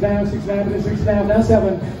 it is 6.5, 6.5, it is 6.5, now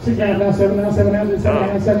 7. 6.5, now 7, now 7.5, it is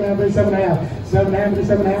 7.5, 7.5, it is 7.5. 7.5, it is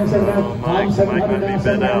 7.5, 7.5. 700, now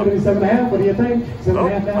 7.5, it is 7.5. What do you think?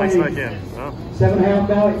 7.5 now 8. 7.5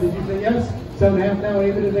 now 8. Did you say yes? 7.5 now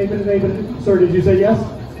 8. 8. Sir, did you say yes?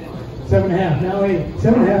 7.5 now 8.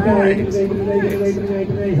 7.5 now 8.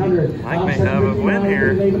 800. Mike may have a win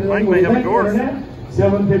here. Mike may have a Gorf.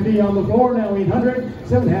 750 on the floor now 800.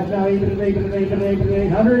 7.5 now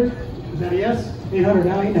 800. Is that a yes? 800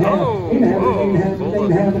 now 8.5.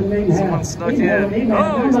 8.5. Someone snuck in.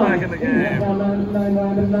 Oh, he's back in the game.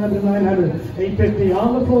 900. 850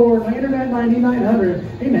 on the floor. Internet 9,900.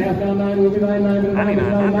 8.5 now 9 will be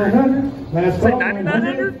 900. Last call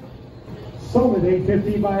 900. Sold at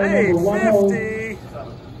 850 by number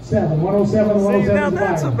 107. 107. See, now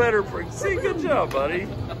that's a better price. See, good job, buddy.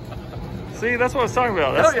 See, that's what I was talking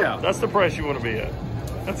about. That's that's the price you want to be at.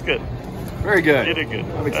 That's good. Very good. You did good.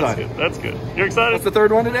 I'm excited. That's good. You're excited? That's the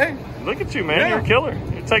third one today. Look at you, man. Yeah. You're a killer.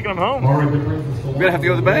 You're taking them home. We're going to have to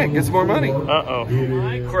go to the bank, get some more money. Uh-oh.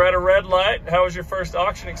 Mike, we're at a red light. How was your first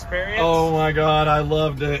auction experience? Oh, my God. I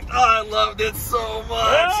loved it. I loved it so much.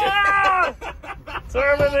 Ah!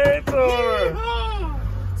 Terminator.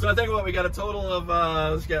 So I think we got a total of,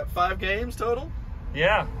 we got 5 games total?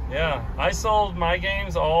 Yeah. I sold my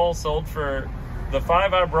games, all sold for... The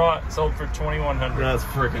 5 I brought sold for $2,100. That's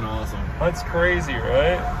freaking awesome. That's crazy,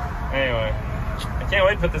 right? Anyway, I can't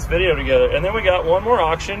wait to put this video together. And then we got one more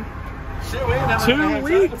auction. Shit, we ain't 2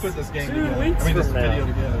 weeks. To put this game 2 together. weeks this from now. video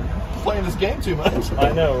together. I'm playing this game too much.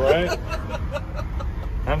 I know, right?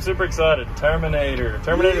 I'm super excited. Terminator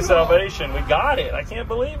Salvation. We got it. I can't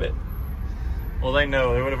believe it. Well, they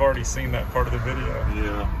know. They would have already seen that part of the video.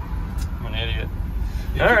 Yeah. I'm an idiot.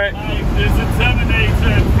 All right. There's a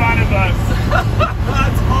Terminator in front of us.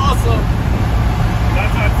 That's awesome.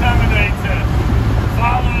 That's our Terminator.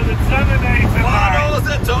 Follow the Terminator. Follow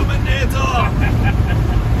the Terminator.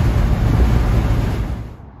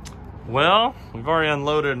 Well, we've already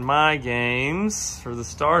unloaded my games for the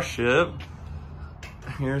Starship.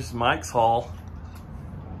 Here's Mike's haul.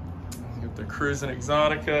 Got the Cruising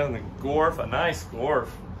Exotica and the Gorf, a nice Gorf,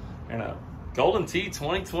 and a Golden Tee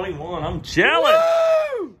 2021. I'm jealous.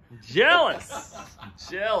 Woo! Jealous.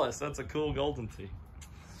 Jealous. That's a cool Golden Tee.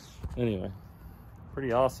 Anyway,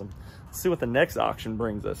 pretty awesome. Let's see what the next auction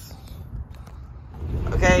brings us.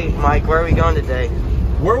 Okay, Mike, where are we going today?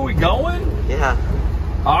 Where are we going? Yeah.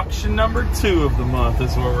 Auction number 2 of the month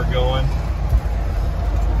is where we're going.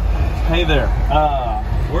 Hey there.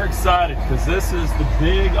 We're excited because this is the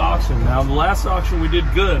big auction. Now, the last auction we did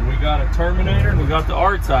good. We got a Terminator and we got the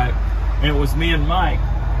R-Type, and it was me and Mike.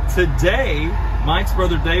 Today, Mike's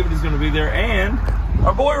brother David is going to be there, and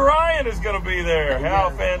our boy Ryan is going to be there.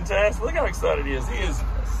 How fantastic. Look how excited he is. He is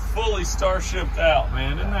fully Starshipped out,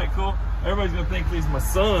 man. Isn't that cool? Everybody's going to think he's my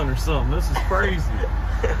son or something. This is crazy.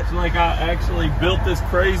 It's like I actually built this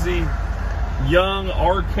crazy young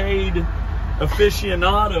arcade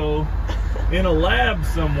aficionado in a lab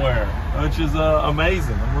somewhere, which is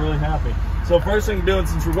amazing. I'm really happy. So first thing we're doing,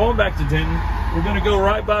 since we're going back to Denton, we're going to go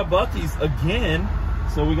right by Buc-ee's again.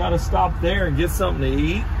 So we got to stop there and get something to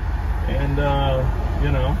eat. And,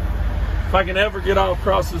 you know, if I can ever get all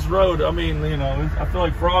across this road, I mean, you know, I feel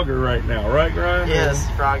like Frogger right now, right, Ryan? Yes,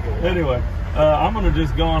 Frogger. Anyway, I'm going to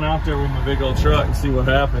just go on out there with my big old truck and see what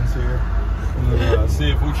happens here. And,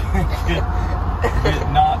 see if we can get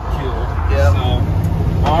not killed. Yep. So,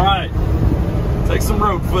 all right. Take some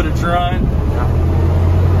road footage, Ryan.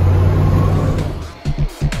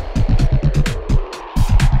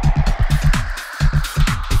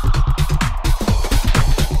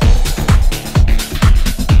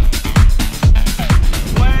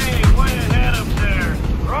 Way ahead up there.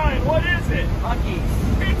 Ryan, what is it? Buc-ee's.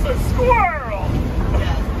 It's a squirrel.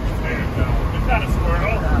 Yes. There you go. It's not a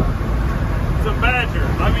squirrel. It's a badger.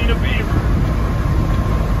 I mean a beaver.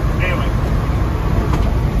 Anyway.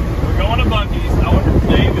 We're going to Buc-ee's. I wonder if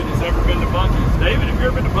David has ever been to Buc-ee's. David, have you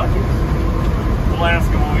ever been to Buc-ee's? We'll ask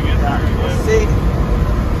him when we get there. Let's see.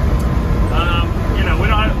 You know, we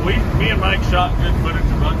don't have, me and Mike shot good footage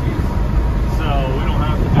of Buc-ee's, so we don't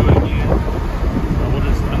have to do it again. So we'll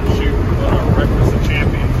just shoot what our Breakfast of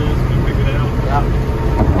Champions is when we pick it out. Yeah.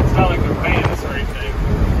 It's not like they're paying us or anything.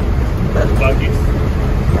 Buc-ee's.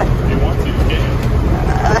 If you want to, you can.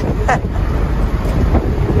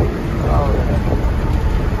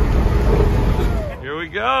 Here we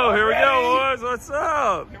go, boys. What's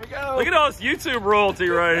up? Here we go. Look at all this YouTube royalty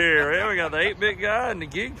right here. Yeah, we got the 8-bit guy and the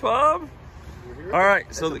Geek Pub. All right,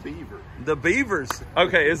 so the beaver. The beavers.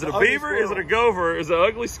 Okay, is it a ugly beaver? squirrel. Is it a gopher? Is it an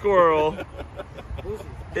ugly squirrel?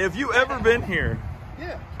 Have you ever been here?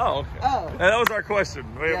 Yeah. Oh, okay. Oh. And that was our question.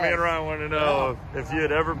 Me Yes. and Ryan wanted to know if you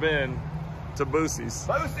had ever been to Boosie's.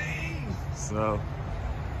 Boosie's. So,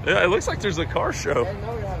 yeah, it looks like there's a car show. I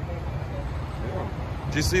know we have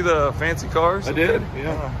Did you see the fancy cars? I did.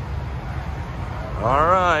 Yeah. All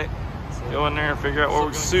right. Let's go in there and figure out what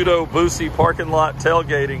we're pseudo Boosie parking lot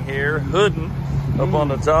tailgating here. Hoodin up on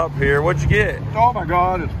the top here. What'd you get? Oh my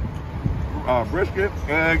God, it's brisket,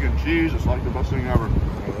 egg, and cheese. It's like the best thing ever.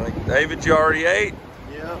 David, you already ate?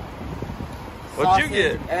 Yep. What'd you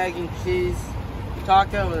get? Egg and cheese.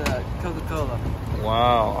 Taco with a Coca-Cola.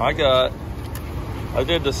 Wow, I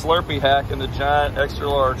did the Slurpee hack in the giant extra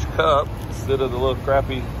large cup instead of the little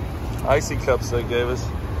crappy icy cups they gave us.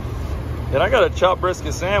 And I got a chopped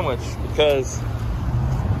brisket sandwich because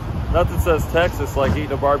nothing says Texas like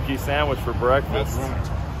eating a barbecue sandwich for breakfast. That's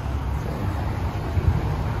right.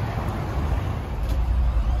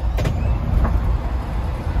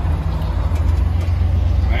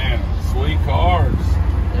 Man, sweet cars.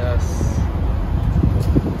 Yes.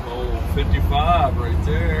 Old 55 right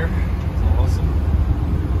there. That's awesome.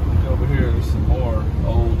 Look over here, there's some more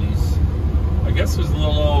oldies. I guess there's a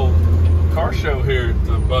little old car show here at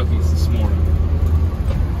the Buc-ee's this morning.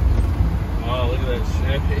 Oh, look at that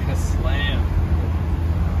Chevy Slam.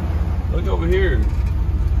 Look over here.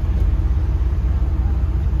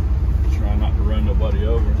 Try not to run nobody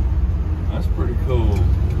over. That's pretty cool.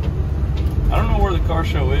 I don't know where the car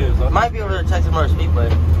show is. Might be over at Texas Motor Speedway.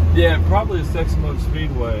 Yeah, it probably is Texas Motor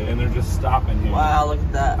Speedway, and they're just stopping here. Wow, look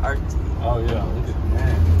at that RT. Oh yeah, look at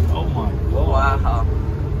that. Oh my God. Wow.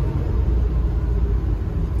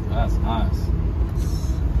 That's nice.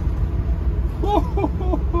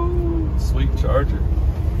 Sweet Charger.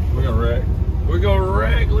 We're gonna wreck. We're gonna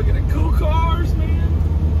wreck. Look at the cool cars, man.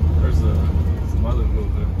 There's some other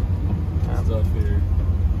little stuff here.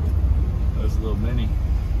 There's a little mini.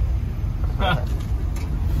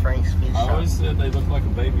 Frank Speed I Shop. always said they look like a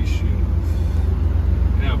baby shoe.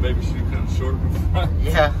 You know, a baby shoe kind of short in front.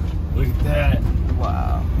 Yeah. Look at that.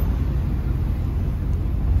 Wow.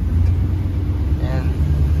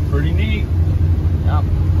 Pretty neat. Yep.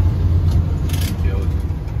 Kill it.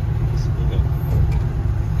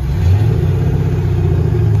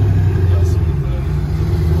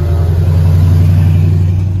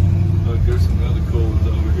 Look, there's some other cool ones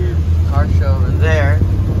over here. Car show over there.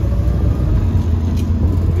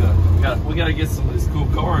 We gotta get some of these cool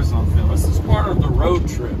cars on film. This is part of the road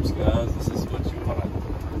trips, guys. This is what you want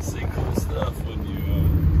to see, cool stuff when you.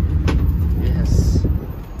 Yes.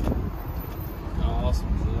 How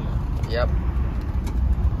awesome is that? Yep.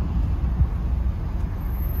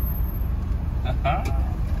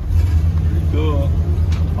 Pretty cool.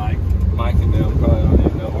 Mike and them probably don't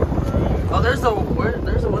even know where we're at. Oh, there's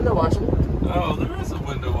a window washer. Oh, there is a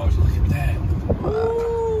window washer. Look at that.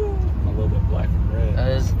 Woo! A little bit black and red.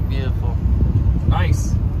 That is beautiful.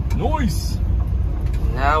 Nice. Nice.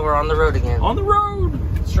 Now we're on the road again. On the road.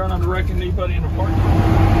 Let's try not to wreck anybody in the parking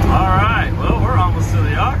lot. All right. Well, we're almost to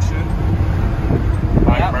the auction.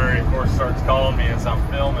 Mike Murray, of course, starts calling me as I'm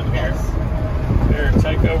filming here. Here,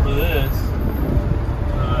 take over this.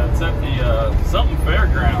 It's at the something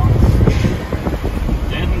fairgrounds.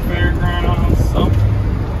 Denton Fairgrounds, something.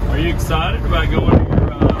 Are you excited about going to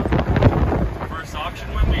your first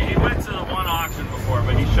auction with me? He went to the one auction before,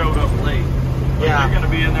 but he showed up late. But Yeah. You're going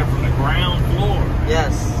to be in there from the ground floor.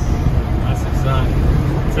 Yes. That's exciting.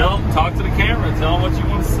 Talk to the camera. Tell them what you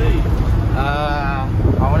want to see. I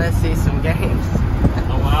want to see some games.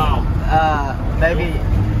 Oh, wow. Maybe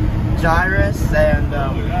Gyrus and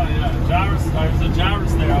Yeah. Gyrus. There's a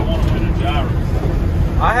Gyrus there. I want to win a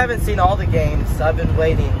Gyrus. I haven't seen all the games. I've been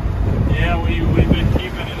waiting. Yeah, we've been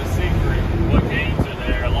keeping it a secret. What games are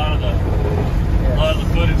there? A lot of the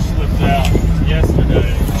footage slipped out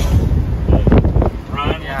yesterday. But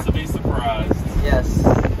Ryan wants to be surprised. Yes.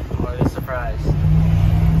 I'm going to be surprised.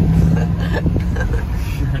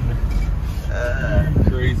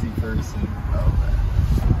 Crazy person.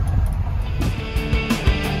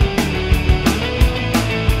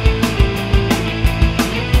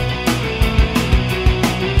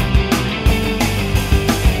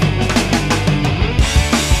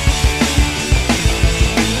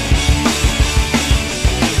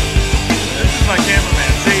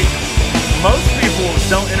 Most people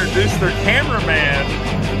don't introduce their cameraman.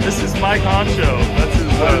 This is Mike Honcho. That's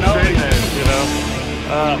his straight name, you know.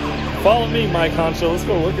 Follow me, Mike Honcho. Let's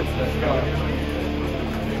go look at this guy.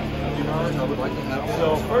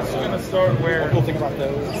 So first we're gonna start where. Cool thing about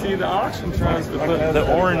those. See, the auction tries to put the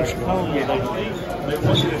orange cone. They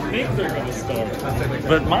think they're gonna start,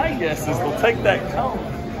 but my guess is they'll take that cone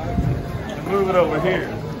and move it over here.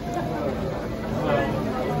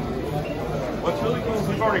 What's really cool is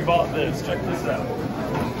we've already bought this. Check this out.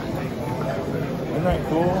 Isn't that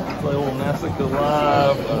cool? It's like a little NASA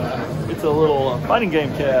Live. It's a little fighting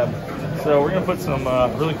game cab. So we're going to put some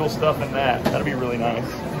really cool stuff in that. That'll be really nice.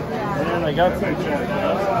 And then they got some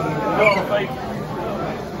fake.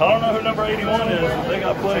 I don't know who number 81 is, but they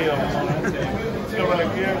got plenty of them. Let's go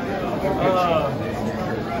right here.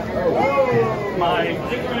 My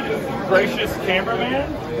gracious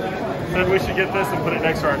cameraman said we should get this and put it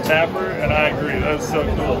next to our tapper, and I agree. That's so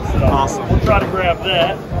cool. So awesome. We'll try to grab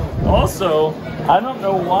that. Also, I don't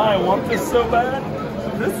know why I want this so bad.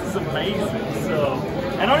 This is amazing. So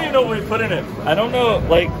I don't even know what we put in it. I don't know.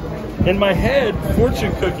 Like in my head,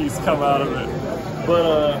 fortune cookies come out of it,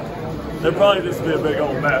 but they'll probably just be a big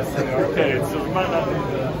old mess in the arcade. So we might not need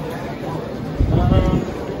that.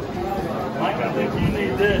 Mike, I think you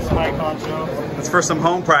need this, Mike Honcho. That's for some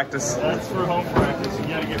home practice. That's for home practice. You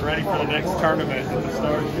got to get ready for the next tournament at the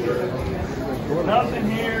Starship. Nothing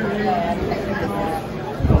here.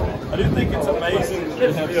 I do think it's amazing that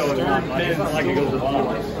they have stern pins like it goes along.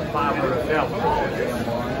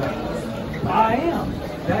 I am.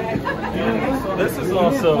 This is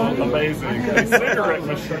also amazing. A cigarette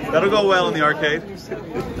machine. That'll go well in the arcade.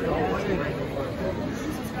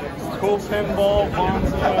 Cool pinball,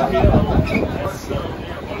 bonsai hill. That's the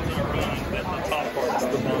top part's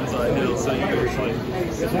the bonsai hill, so you usually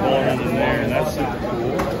just ball in there, and that's super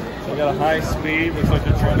cool. So we got a high speed, looks like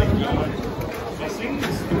they're trying to do it. So I've seen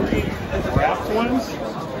these 3 draft ones.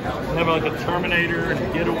 They have like a Terminator and a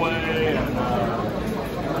Getaway, and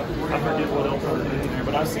I forget what else is in there,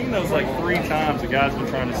 but I've seen those like 3 times. The guy's been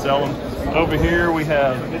trying to sell them. Over here we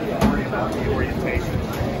have the orientation.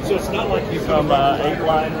 So it's not like you come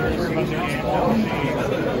 8-liners, a bunch of handheld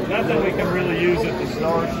machines. Nothing we can really use at the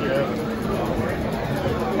Starship.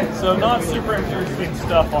 So not super interesting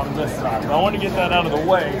stuff on this side. But I want to get that out of the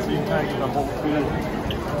way so you can kind of get a whole feel.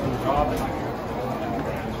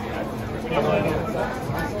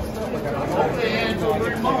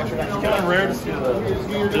 It's kind of rare to see the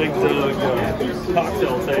big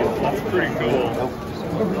cocktail table. That's pretty cool.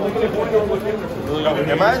 Am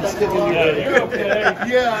I? Yeah, you're okay.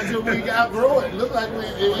 Yeah, until we outgrow it. Look like Look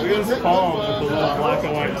at this palm with the little black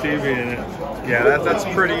and white TV in it. Yeah, that's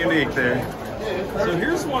pretty unique there. So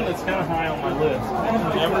here's one that's kind of high on my list. I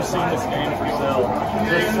haven't ever seen this game for sale.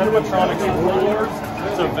 The Cinematronics Warlords.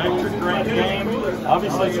 It's a vector grade game.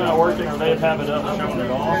 Obviously it's not working or they'd have it up showing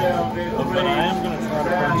it off. But I am going to try to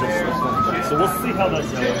purchase this one. So we'll see how that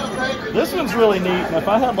goes. This one's really neat. And if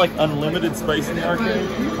I had like unlimited space in the arcade,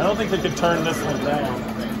 I don't think they could turn this one down.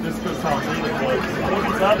 Just because how neat it looks. Look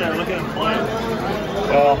inside there, look at him playing.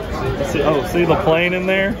 Well, let's see. Oh, see the plane in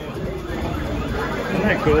there? Isn't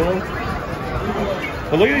that cool?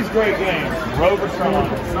 But look at these great games. Robotron,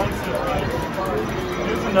 Sunset Riders.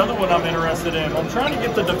 Here's another one I'm interested in. I'm trying to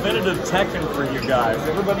get the definitive Tekken for you guys.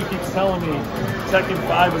 Everybody keeps telling me Tekken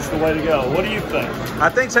 5 is the way to go. What do you think? I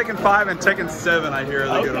think Tekken 5 and Tekken 7 I hear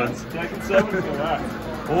are the good ones. Tekken 7 is all right.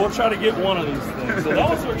 Well, we'll try to get one of these things. So that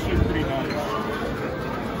one's actually pretty nice.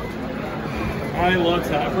 I love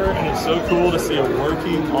Tapper, and it's so cool to see a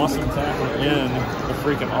working, awesome Tapper in the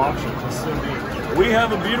freaking auction. It's so neat. We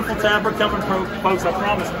have a beautiful Tapper coming, folks, I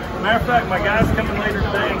promise. Matter of fact, my guy's coming later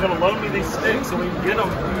today and going to loan me these sticks so we can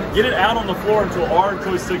get it out on the floor until our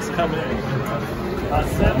Toy Sticks come in.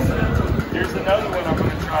 Here's another one I'm going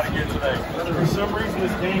to try to get today. For some reason,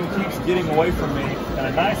 this game keeps getting away from me. And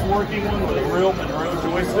a nice working one with a real Monroe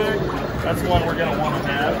joystick, that's one we're going to want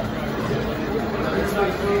to have.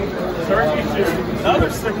 Turkey Shoot, another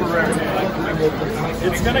super rare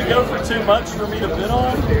game. It's going to go for too much for me to bid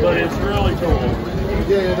on, but it's really cool.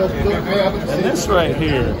 And this right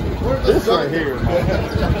here,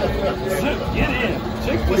 Get in,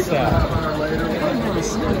 check this out. I've never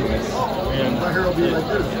seen this. And I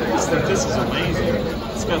just think this is amazing.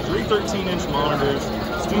 It's got 3 13-inch monitors.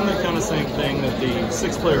 It's doing that kind of same thing that the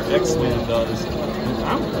 6-player X-Men does. And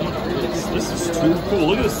I'm going for this. This is too cool.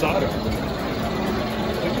 Look at the side of it.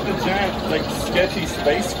 The giant, like, sketchy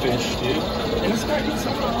space fish, dude. And it's got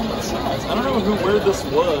something on the sides. I don't know where this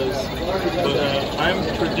was, but I'm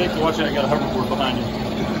predicting. Watch it, I got a hoverboard behind you.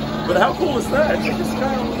 But how cool is that? Check the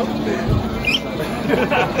sky on the hoverboard.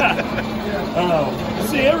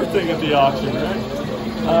 See everything at the auction, right?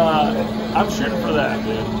 I'm shooting for that,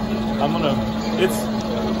 dude.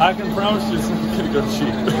 I can promise you it's gonna go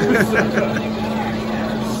cheap.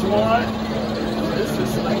 SWAT. I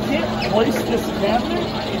can't place this cabinet,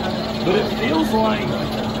 but it feels like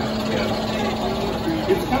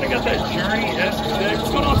it's kind of got that Journey-esque stick.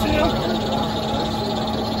 What's going on, Tim?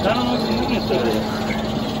 I don't know what unit that is.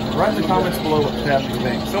 Write in the comments below what cabinet you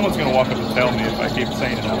think. Someone's going to walk up and tell me if I keep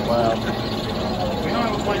saying it out loud. We don't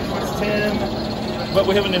have a PlayStation 10, but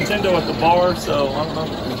we have a Nintendo at the bar, so I don't know.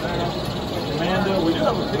 Amanda, we do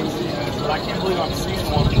have a PC, but I can't believe I'm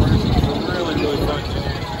seeing one in person. It's really, really fun to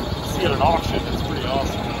see at an auction. It's pretty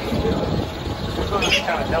awesome. This one is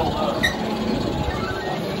kind of held up.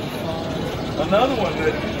 Another one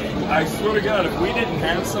that I swear to God, if we didn't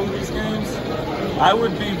have some of these games, I'd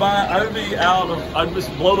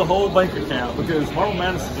just blow the whole bank account because Marble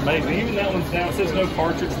Madness is amazing. Even that one's down. It says no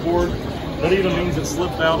cartridge board. That even means it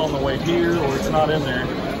slipped out on the way here or it's not in there.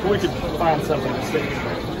 We could find something to stick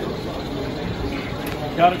with.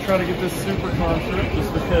 Gotta try to get this super concept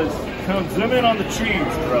just because. Come zoom in on the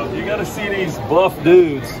cheese, bro. You gotta see these buff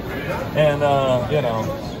dudes. And, you know,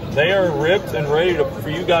 they are ripped and ready for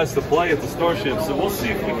you guys to play at the Starship. So we'll see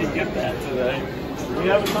if we can get that today. We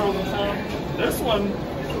have a total of time. This one,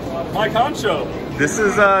 Mike Honcho. This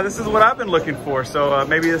is what I've been looking for. So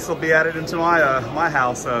maybe this will be added into my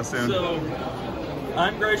house soon. So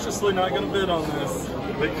I'm graciously not going to bid on this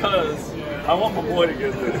because I want my boy to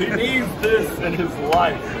get this. He needs this in his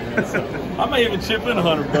life. So I may even chip in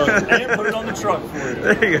 $100 and put it on the truck for you.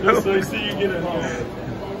 There you go. Just so you see you get it home.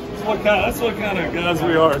 That's what kind of guys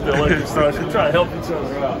we are at the Electric Starship. We try to help each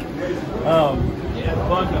other out.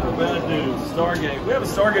 Bucket of bad news. Stargate. We have a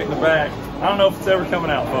Stargate in the back. I don't know if it's ever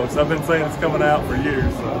coming out, folks. I've been saying it's coming out for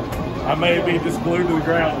years. So I may be just glued to the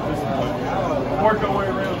ground at this point. We'll work our way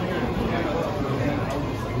around here.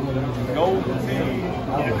 Golden Tea.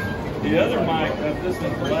 The other mic, this is the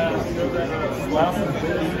last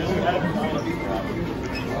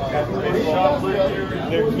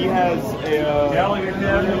he has a Gallagher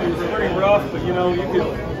cabinet. It's pretty rough, but you know, you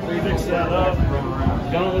can fix that up.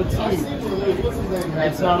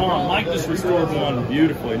 It's not on. Mike just restored one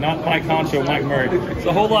beautifully. Not Mike Honcho, Mike Murray. It's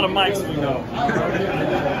a whole lot of mics we know.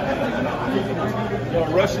 Got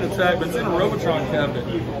a Russian attack, but it's in a Robotron cabinet. A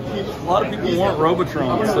lot of people want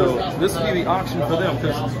Robotron, so this will be the auction for them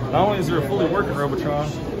because not only is there a fully working Robotron,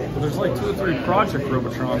 But there's like 2 or 3 project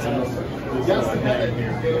Robotrons in this cabinet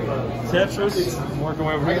here. Tetris, I'm working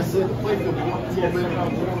way over here.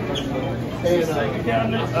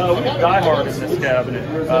 Cabinet. We got Die Hard in this cabinet.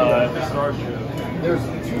 Electric Starship. There's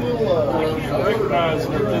 2 little. Recognize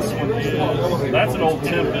what this one is. That's an old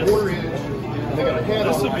Tempest.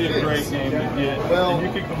 This would be a great game to get. Well, and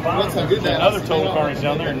you could combine it with other total cards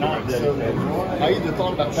down there and not dedicated. I either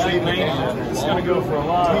thought about saving it. It's going to go for a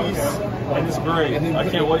lot. And it's great. I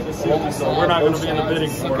can't wait to see it. So we're not going to be in the bidding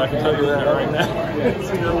for it. I can tell you that right now.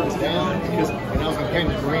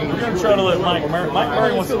 We're going to try to let Mike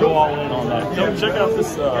Murray wants to go all in on that. Yo, check out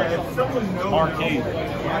this arcade.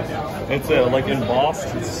 It's like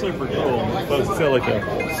embossed. It's super cool. But it's got like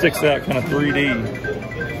a sticks out kind of 3D.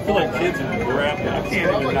 I feel like kids would grab it. I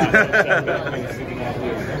can't even not that Batman sticking out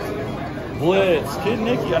here. Blitz, Kid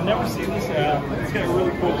Nicky, I've never seen this out. It's got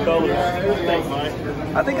really cool colors. What do you think, Mike?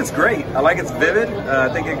 I think it's great. I like it's vivid. I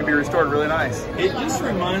think it can be restored really nice. It just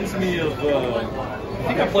reminds me of, I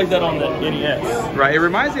think I played that on the NES. Right, it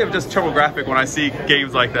reminds me of just TurboGrafx when I see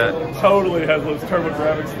games like that. Totally has those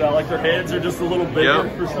TurboGrafx style. Like their heads are just a little bigger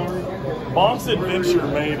for some reason. Bonk's Adventure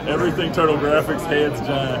made everything TurboGrafx heads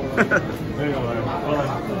giant. Anyway,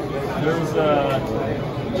 there's a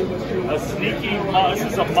sneaky, this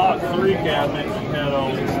is a Mach 3 cabinet. You had all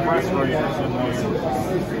these Express Raiders in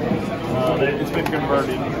there. It's been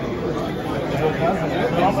converted.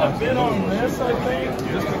 I'm a bit on this, I think,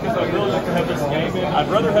 just because I really like to have this game in. I'd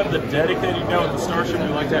rather have the dedicated, you know, with the Starship, we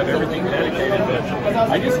like to have everything dedicated, but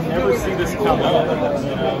I just never see this come up,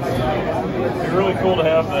 you know, so it'd be really cool to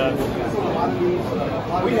have that.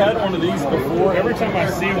 We had one of these before. Every time I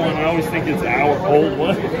see one, I always think it's our old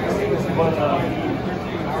one. But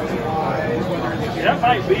that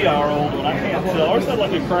might be our old one. I can't tell. Ours had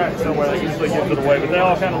like a crack somewhere that usually gives it away, but they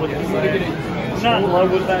all kind of look the same. I'm not in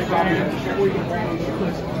love with that game.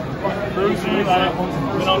 Cruising, we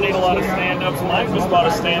don't need a lot of stand-ups. Mike just bought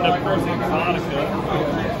a stand-up Cruising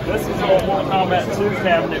Exotica. This is all Mortal Kombat 2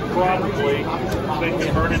 cabinet, probably. They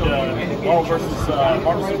converted all versus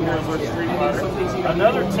Marvel Superheroes versus Street Fighter.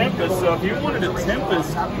 Another Tempest. So if you wanted a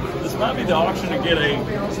Tempest, this might be the option to get a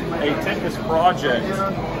Tempest project.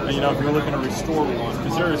 You know, if you're looking to restore one,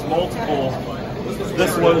 because there is multiple.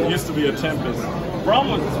 This one used to be a Tempest. The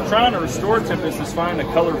problem with trying to restore Tempest is finding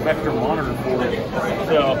a color vector monitor for it.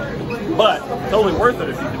 So, but totally worth it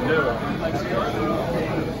if you can do it.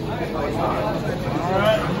 All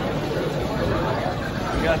right.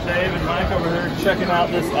 We got Dave and Mike over there checking out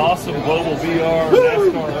this awesome global VR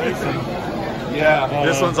NASCAR racing. Yeah,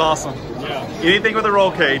 this one's awesome. Yeah. Anything with a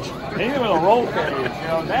roll cage. Anything with a roll cage. You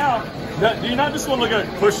know, now, do you not just want to look at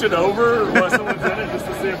it, push it over while someone's in it just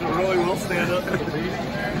to see if it really will stand up to the beat?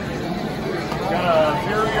 Got a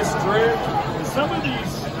Furious Drift. Some of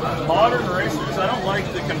these modern racers, I don't like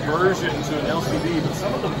the conversion to an LCD, but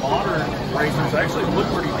some of the modern racers actually look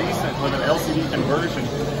pretty decent with an LCD conversion.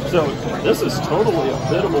 So this is totally a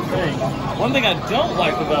biddable thing. One thing I don't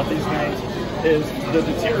like about these games is the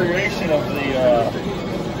deterioration of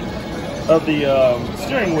the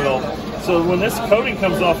steering wheel. So when this coating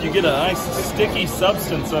comes off, you get a nice sticky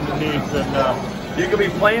substance underneath, and you can be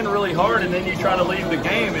playing really hard, and then you try to leave the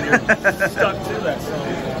game, and you're stuck to that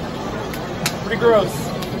stuff. Pretty gross.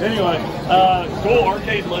 Anyway, Goal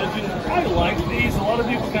Arcade Legend. I like these. A lot of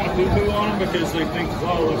people kind of poo-poo on them because they think,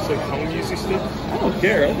 oh, it looks like home usage stuff. I don't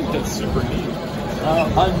care. I think that's super neat.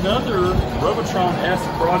 Another Robotron-esque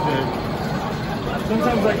project.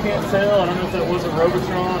 Sometimes I can't tell. I don't know if that was a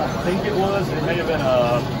Robotron. I think it was. It may have been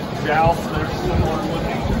a Joust. They're similar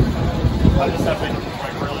looking. I just have been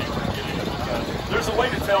like really forgetting it because there's a way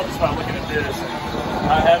to tell just by looking at this.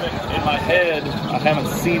 I haven't, in my head, I haven't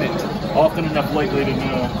seen it often enough lately to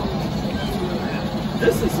know.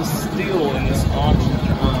 This is a steal in this auction.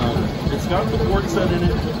 It's got the board set in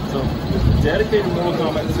it. It's a dedicated Mortal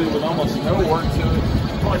Kombat 2 with almost no work to it.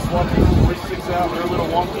 Probably swap these joysticks out, they're a little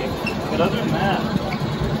wonky. But other than that,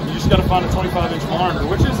 you just got to find a 25-inch monitor,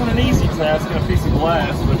 which isn't an easy task in a piece of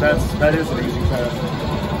glass, but that is an easy task.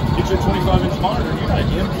 Get your 25-inch monitor. You got an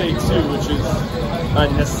MK2, which is a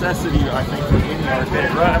necessity, I think, for any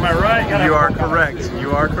arcade. Right? Am I right? You are correct.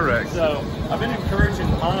 You are correct. So I've been encouraging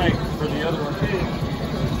Mike for the other arcade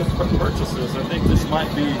to purchase this. I think this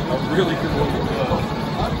might be a really good way to go.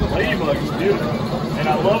 Ladybug is beautiful, and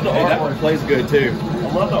I love the artwork. That one plays good too.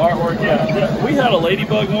 I love the artwork. Yeah, we had a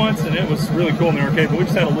Ladybug once, and it was really cool in the arcade. But we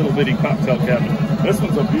just had a little bitty cocktail cabinet. This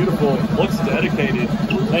one's a beautiful, looks dedicated.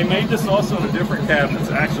 They made this also in a different cabinet.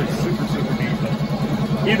 It's actually super, super neat.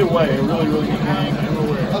 Either way, a really, really good game.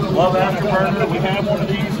 Love Afterburner. We have one of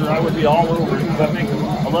these, or I would be all over it. I think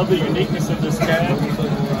I love the uniqueness of this cab.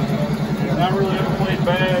 Not really ever played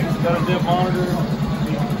bags. Got a div monitor.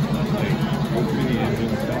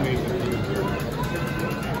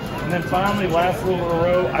 And then finally, last little in a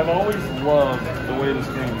row, I've always loved the way this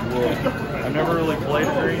game looks. I've never really played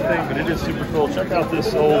it or anything, but it is super cool. Check out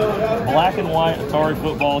this old black and white Atari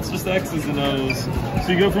football. It's just X's and O's.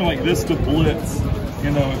 So you go from like this to Blitz. You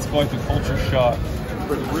know, it's quite the culture shock.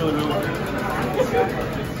 But really, really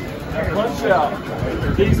Punch Out.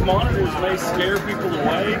 These monitors may scare people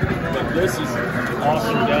away, but this is an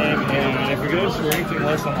awesome game. And if it goes for anything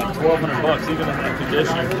less than like $1,200, even in that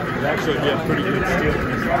condition, it actually would be a pretty good steal for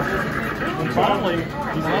this option. And finally,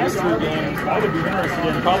 these last three games I would be interested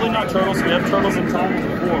in. Probably not Turtles. We have Turtles in Time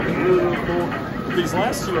before. Really, really cool. But these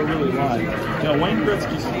last two I really like. You know, Wayne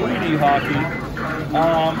Gretzky's 3D hockey.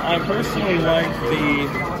 I personally like the,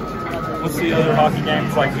 what's the other hockey game?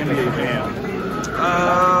 It's like NBA Jam.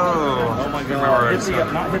 Oh my God! Is it Hit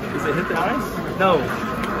the Ice? No.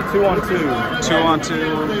 2-on-2.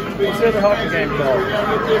 2-on-2. What's the other hockey game called?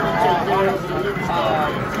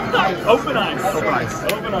 Open Ice. Open Ice.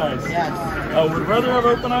 Open Ice. Yes. Would rather have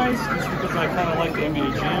Open Ice just because I kind of like the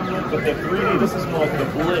NBA Jam look, but the 3D, this is more like the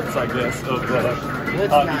Blitz, I guess, of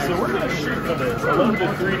hockey. So we're going to shoot for this. I love the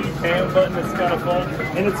 3D cam button. It's kind of fun.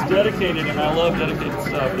 And it's dedicated, and I love dedicated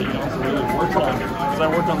stuff that you don't have to really work on because I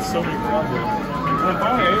worked on so many projects. And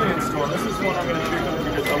finally, Alien Storm. This is one I'm going to shoot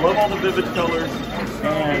because I love all the vivid colors,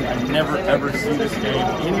 and I never ever see this game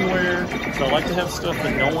anywhere. So I like to have stuff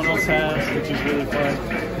that no one else has, which is really fun.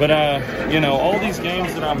 But you know, all these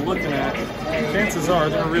games that I'm looking at, chances are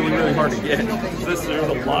they're really, really hard to get. There's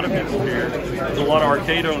a lot of people here. There's a lot of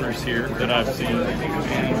arcade owners here that I've seen,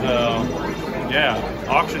 and yeah,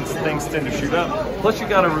 auctions, things tend to shoot up. Plus, you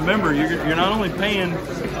got to remember, you're not only paying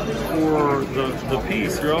for the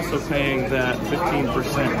piece, you're also paying that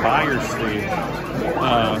 15% buyer's fee.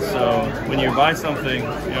 So when you buy something,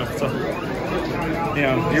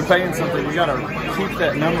 you're paying something, you got to keep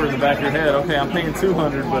that number in the back of your head. Okay, I'm paying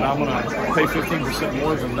 $200, but I'm going to pay 15%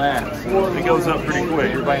 more than that. So it goes up pretty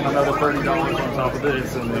quick. You're paying another $30 on top of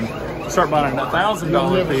this, and then you start buying a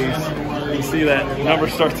 $1,000 piece. You see that number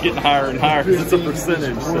starts getting higher and higher because it's a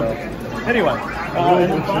percentage. So anyway, and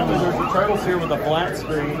then finally there's the Turtles here with a flat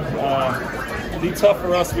screen. Be tough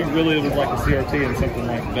for us. We really would like a CRT and something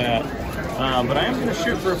like that. But I am going to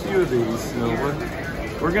shoot for a few of these. So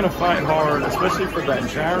we're going to fight hard, especially for that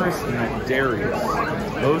Gyrus and that Darius.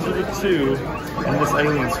 Those are the two, and this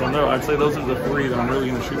Alien Storm. No, I'd say those are the three that I'm really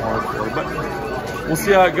going to shoot hard for. But we'll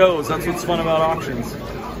see how it goes. That's what's fun about auctions.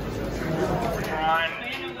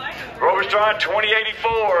 Robotron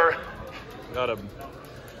 2084. Gotta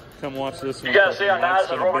come watch this one. You guys see how nice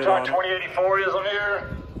the Robotron 2084 is on here?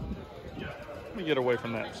 Let me get away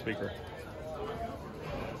from that speaker.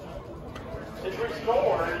 It's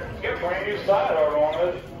restored. You get a brand new side art on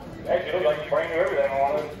it. Actually, it looks like brand new everything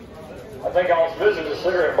on it. I think I was visiting the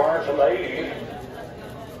cigarette burns from the 80s.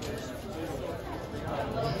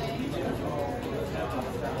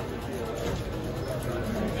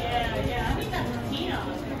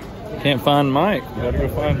 Can't find Mike. You gotta go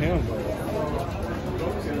find him.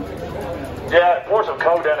 Yeah, pour some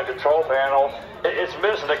code down the control panel. It's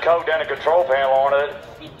missing the code down the control panel on it.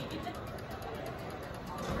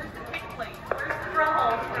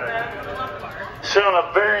 Selling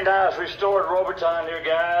a very nice restored Robotron here,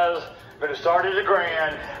 guys. Gonna start at the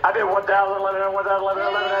grand. I did 1,000, 11, 1,000, 11,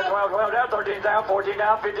 11, 12, 12, down, 13 down, 14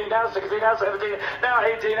 down, 15 down, 16 down, 17 down,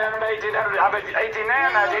 18 down, 18 down, I bet 18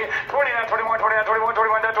 down, 19, 20 down, 21, 20 down, 21,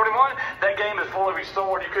 21 down, 21. That game is fully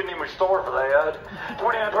restored. You couldn't even restore for that.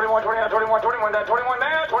 20 down, 21, 20 down, 21, 21 down, 21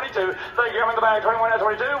 down, 22. Thank you, I'm in the bag. 21 down,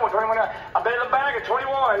 22, 21 down. I bet in the bag at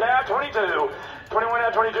 21 down, 22. 21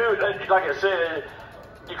 down, 22. Like I said,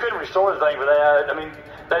 you couldn't restore the thing for that. I mean,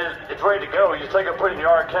 it's ready to go. You just take it, put it in your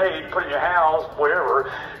arcade, put it in your house, wherever.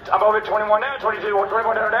 I'm over at 21 down, 22,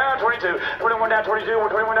 21 down, 22, 21 down, 22,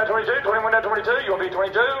 21 down, 22, 21 down, 22. You want to be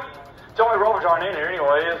 22? It's only Robotron in here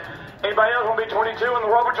anyways. Anybody else want to be 22 in the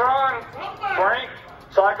Robotron? Frank?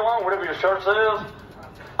 Cyclone? Whatever your shirt says?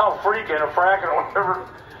 I'm freaking or fracking or whatever.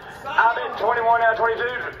 I'm at 21 down, 22.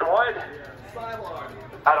 What?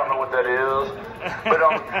 I don't know what that is. But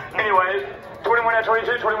anyways. 21 down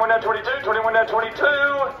 22, 21 down 22, 21 down 22.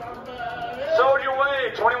 Sold your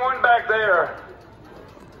way, 21 back there.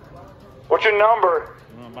 What's your number?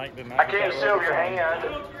 I can't see over your hand.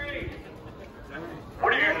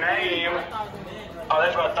 What is your name? Oh,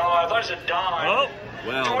 that's what I thought. I thought it said Don. Oh,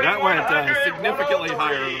 well, that went significantly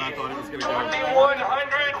higher than I thought it was going to go.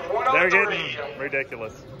 2100, 103. They're getting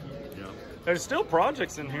ridiculous. There's still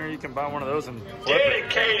projects in here. You can buy one of those and flip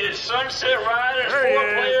Dedicated Sunset Riders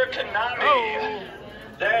 4-player Konami.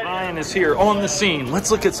 Ryan is here on the scene.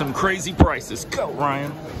 Let's look at some crazy prices. Go,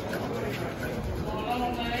 Ryan.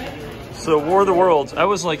 So, War of the Worlds. I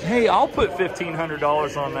was like, hey, I'll put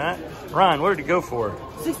 $1,500 on that. Ryan, what did he go for?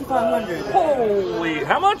 6,500. Holy,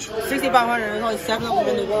 how much? 6,500. There's only 7 of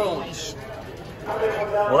them in the world.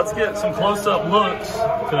 Well, let's get some close-up looks,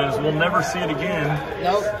 because we'll never see it again.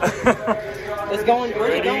 Nope. It's going,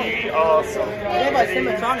 where's it going? Pretty awesome. Made by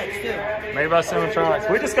Semitronics, too. Made by Semitronics.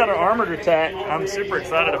 We just got an armored attack I'm super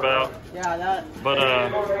excited about. Yeah, that. But,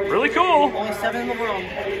 really cool. Only 7 in the world.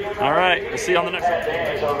 All right, we'll see you on the next one.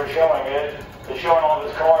 It's over showing it. They're showing all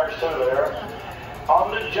his cards, too, there.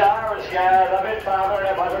 On the gyros, guys, I bet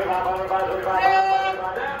 500, 535, 535, 535,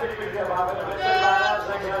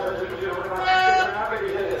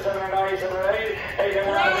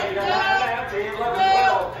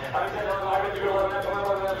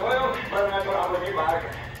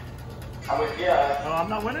 Oh, I'm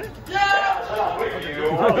not winning? Yeah, I said I'm with you.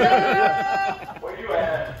 Where you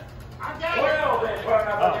at? 12, then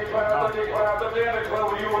 12, 13, 12, 13, 12, 13,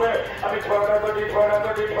 12, you were there. I mean 12, 13,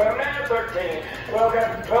 12, 13, 12, now 13. 12,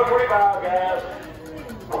 25, guys.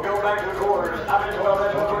 We'll go back to the quarters. I mean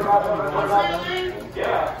 12, 25, 25.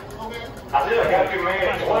 Yeah. I said I got you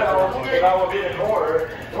man 12 if I would be in the quarter.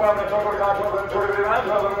 12, 25, 12, 25,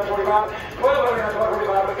 12, 25, 12,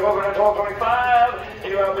 25, 12, 25.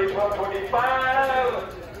 You will be 12,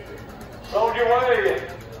 25. Sold your way.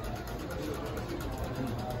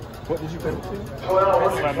 What did you put it to?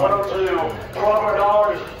 $1,202.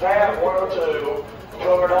 $1,200 Pat 102.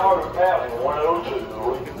 $1,200 Pat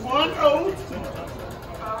 102. 102.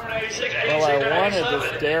 Well, I wanted this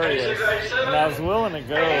Darius, and I was willing to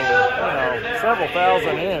go, several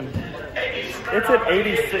thousand in. It's at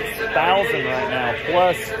 86,000 right now,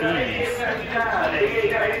 plus fees.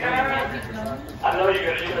 I know you're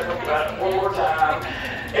going to think about it one more time.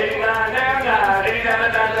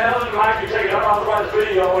 89,900. Mike, you take it up on the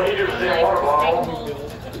video when he just did waterfall.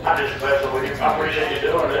 I just messing with you. I appreciate you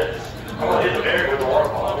doing it. I'm going to hit the air with the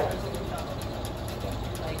waterfall.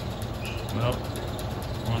 Nope.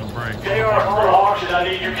 Want to break. JR for auction, I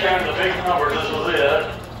need you counting the big numbers. This was it.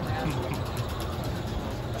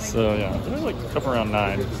 So, yeah, they're like up around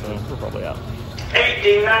 9, so we're probably out.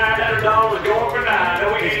 $1,800 going for 9. Then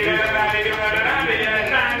we need 90, 91, 90.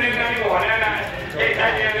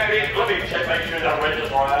 Let me check, make sure that I read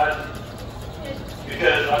this right.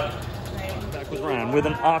 Because Back with Ryan with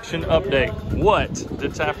an auction update. What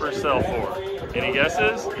did Tapper sell for? Any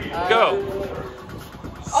guesses? Go.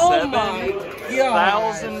 Oh my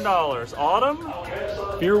God. $7,000. Autumn,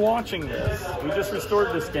 if you're watching this, we just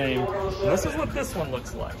restored this game. And this is what this one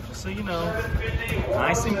looks like. So you know,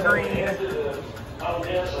 nice and green.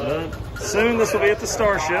 Soon this will be at the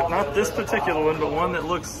Starship. Not this particular one, but one that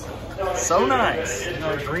looks so nice. You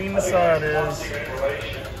know how green the side is.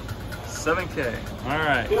 7K. All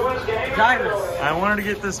right. Gyrus. I wanted to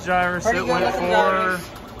get this Gyrus. Pretty It good went looking for Gyrus.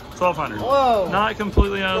 $1,200. Whoa. Not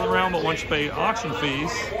completely out of the realm, but once you pay auction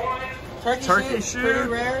fees. Turkey shoe. Pretty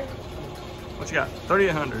rare. What you got?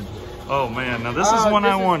 3,800. Oh man, now this is one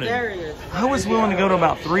I wanted. Darius. I was willing to go to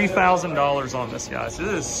about $3,000 on this guy. So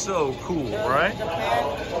this is so cool, right?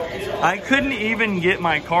 I couldn't even get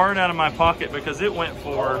my card out of my pocket because it went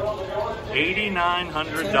for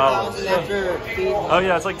 $8,900. Oh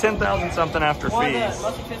yeah, it's like 10,000 something after fees.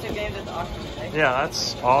 Yeah,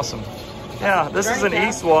 that's awesome. Yeah, this is an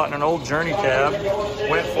Eastwatt and an old Journey cab.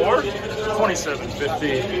 Went for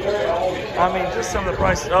 $2,750. I mean, just some of the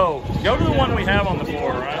prices. Oh, go to the one we have on the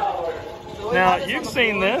floor, right? Now, you've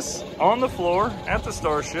seen this on the floor at the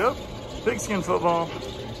Starship. Pigskin football,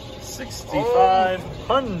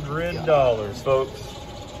 $6,500, folks.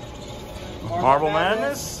 Marble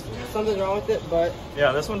Madness. Something's wrong with it, but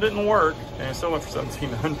yeah, this one didn't work, and it still went for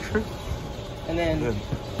 $1,700. And then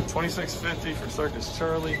 $2,650 for Circus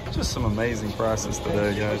Charlie. Just some amazing prices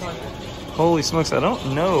today, guys. Holy smokes! I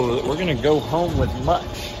don't know that we're gonna go home with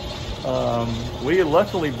much. We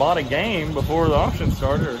luckily bought a game before the auction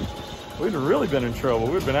started. We'd have really been in trouble.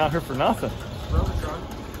 We'd been out here for nothing.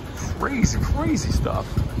 Crazy, crazy stuff.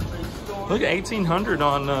 Look at 1,800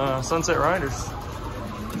 on Sunset Riders.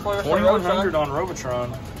 2,100 on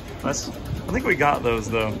Robotron. I think we got those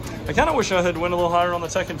though. I kind of wish I had went a little higher on the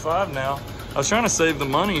Tekken 5 now. I was trying to save the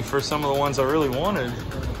money for some of the ones I really wanted,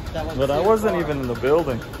 but I wasn't even in the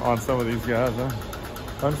building on some of these guys, huh?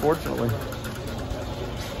 Unfortunately.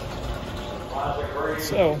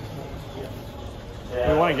 So,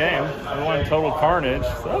 we won a game. We won Total Carnage,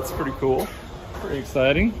 so that's pretty cool. Pretty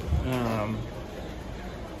exciting.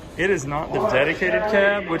 It is not the dedicated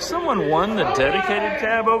cab, which someone won the dedicated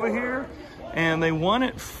cab over here, and they won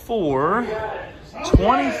it for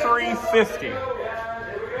 $2,350.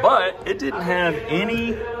 but it didn't have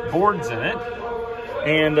any boards in it.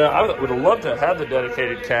 And I would have loved to have the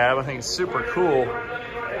dedicated cab. I think it's super cool.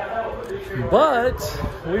 But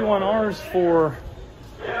we want ours for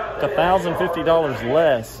 $1,050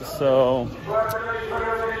 less. So,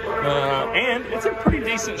 and it's in pretty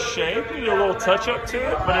decent shape. We need a little touch up to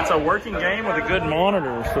it, but it's a working game with a good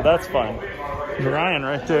monitor, so that's fine. Ryan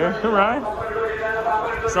right there. Hey, Ryan.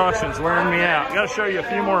 This auction's wearing me out. Got to show you a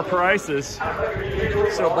few more prices.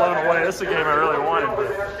 So blown away. This is a game I really wanted, but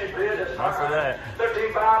not for that.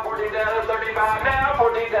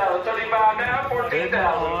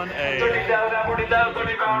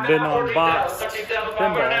 Bidding on box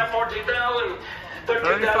pinball.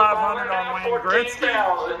 $3,500 on Wayne Gretzky.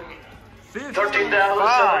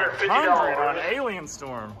 $5,500 on Alien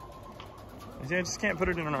Storm. I just can't put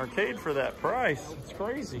it in an arcade for that price. It's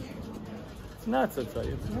crazy. It's nuts, I tell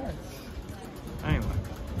you. It's nuts. Anyway,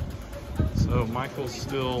 so Michael's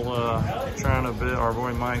still trying to bid. Our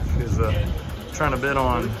boy Mike is trying to bid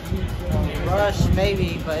on Rush,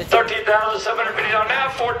 maybe, but it's $13,750 on now.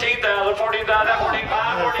 $14,000, $14,000,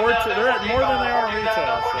 $14,500. they're at more than they are in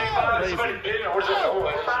retail. So crazy.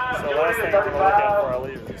 So last thing I'm gonna look at before I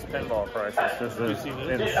leave is pinball prices. This is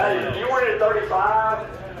insane. You wanted 35.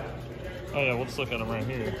 Oh yeah, we'll just look at them right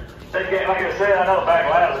here. Like I said, I know the back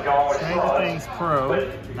lab is going. Stranger Things Pro,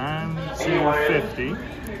 9,250.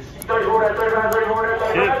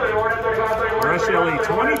 Rush LE,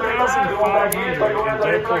 20,500, and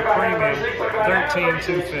Deadpool Premium,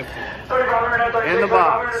 13,250. In the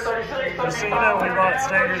box. Just so you know, we bought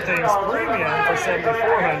Stranger Things Premium for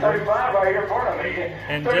 7,400,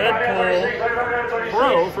 and Deadpool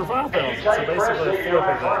Pro for 5,000. So basically a flip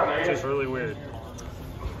of that, which is really weird.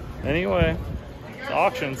 Anyway, it's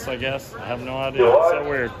auctions, I guess. I have no idea. It's so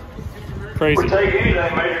weird. Crazy. Take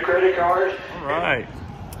anything, major credit cards. All right.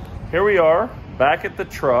 Here we are, back at the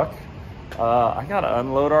truck. I got to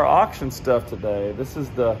unload our auction stuff today. This is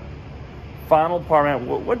the final part. Man,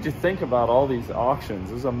 what did you think about all these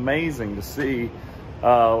auctions? It was amazing to see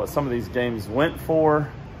what some of these games went for.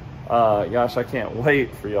 Gosh, I can't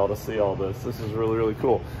wait for y'all to see all this. This is really, really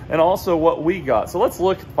cool. And also what we got. So let's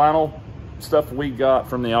look at the final stuff we got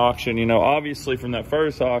from the auction. You know, obviously from that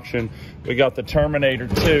first auction, we got the Terminator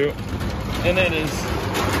 2, and it is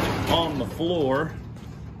on the floor.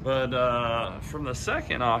 But from the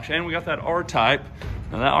second auction, and we got that R-Type.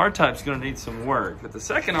 Now that R-Type's gonna need some work. At the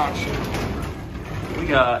second auction, we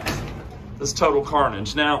got this Total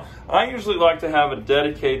Carnage. Now, I usually like to have a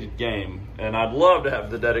dedicated game, and I'd love to have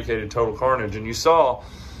the dedicated Total Carnage, and you saw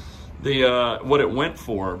the what it went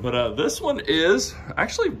for. But this one is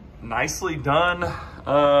actually nicely done,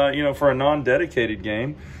 you know, for a non-dedicated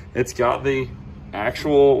game. It's got the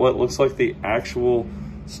actual, what looks like the actual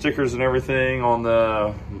stickers and everything on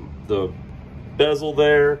the bezel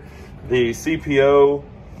there. The CPO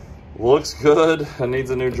looks good. It needs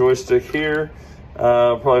a new joystick here.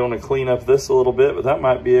 Probably want to clean up this a little bit, but that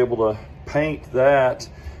might be able to paint that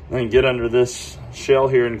and then get under this shell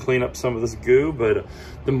here and clean up some of this goo. But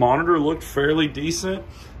the monitor looked fairly decent.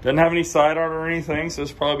 Doesn't have any side art or anything, so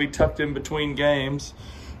it's probably tucked in between games.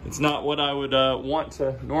 It's not what I would want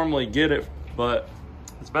to normally get it, but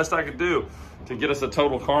it's the best I could do to get us a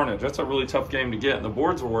Total Carnage. That's a really tough game to get, and the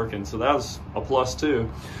boards were working, so that was a plus too.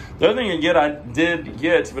 The other thing I did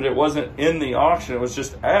get, but it wasn't in the auction, it was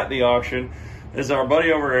just at the auction, is our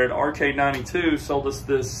buddy over at Arcade 92 sold us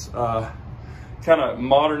this kind of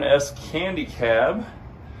modern-esque candy cab,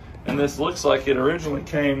 and this looks like it originally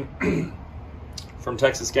came from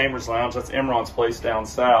Texas Gamers Lounge. That's Imran's place down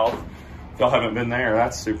south. If y'all haven't been there,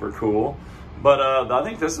 that's super cool. But I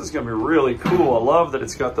think this is gonna be really cool. I love that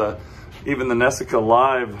it's got even the Nessica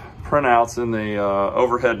Live printouts in the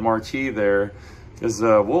overhead marquee there, because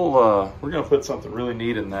we're gonna put something really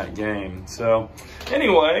neat in that game. So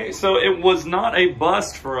anyway, so it was not a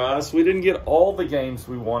bust for us. We didn't get all the games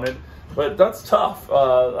we wanted, but that's tough.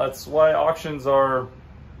 That's why auctions are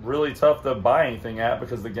really tough to buy anything at,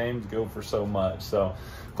 because the games go for so much. So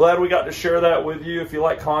glad we got to share that with you. If you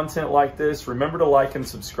like content like this, remember to like and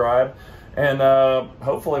subscribe. And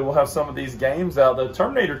hopefully we'll have some of these games out. The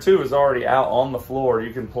Terminator 2 is already out on the floor.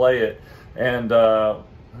 You can play it and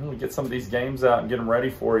really get some of these games out and get them ready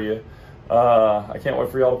for you. I can't wait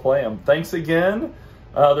for y'all to play them. Thanks again.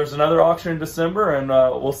 There's another auction in December, and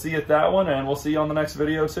we'll see you at that one, and we'll see you on the next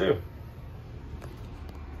video too.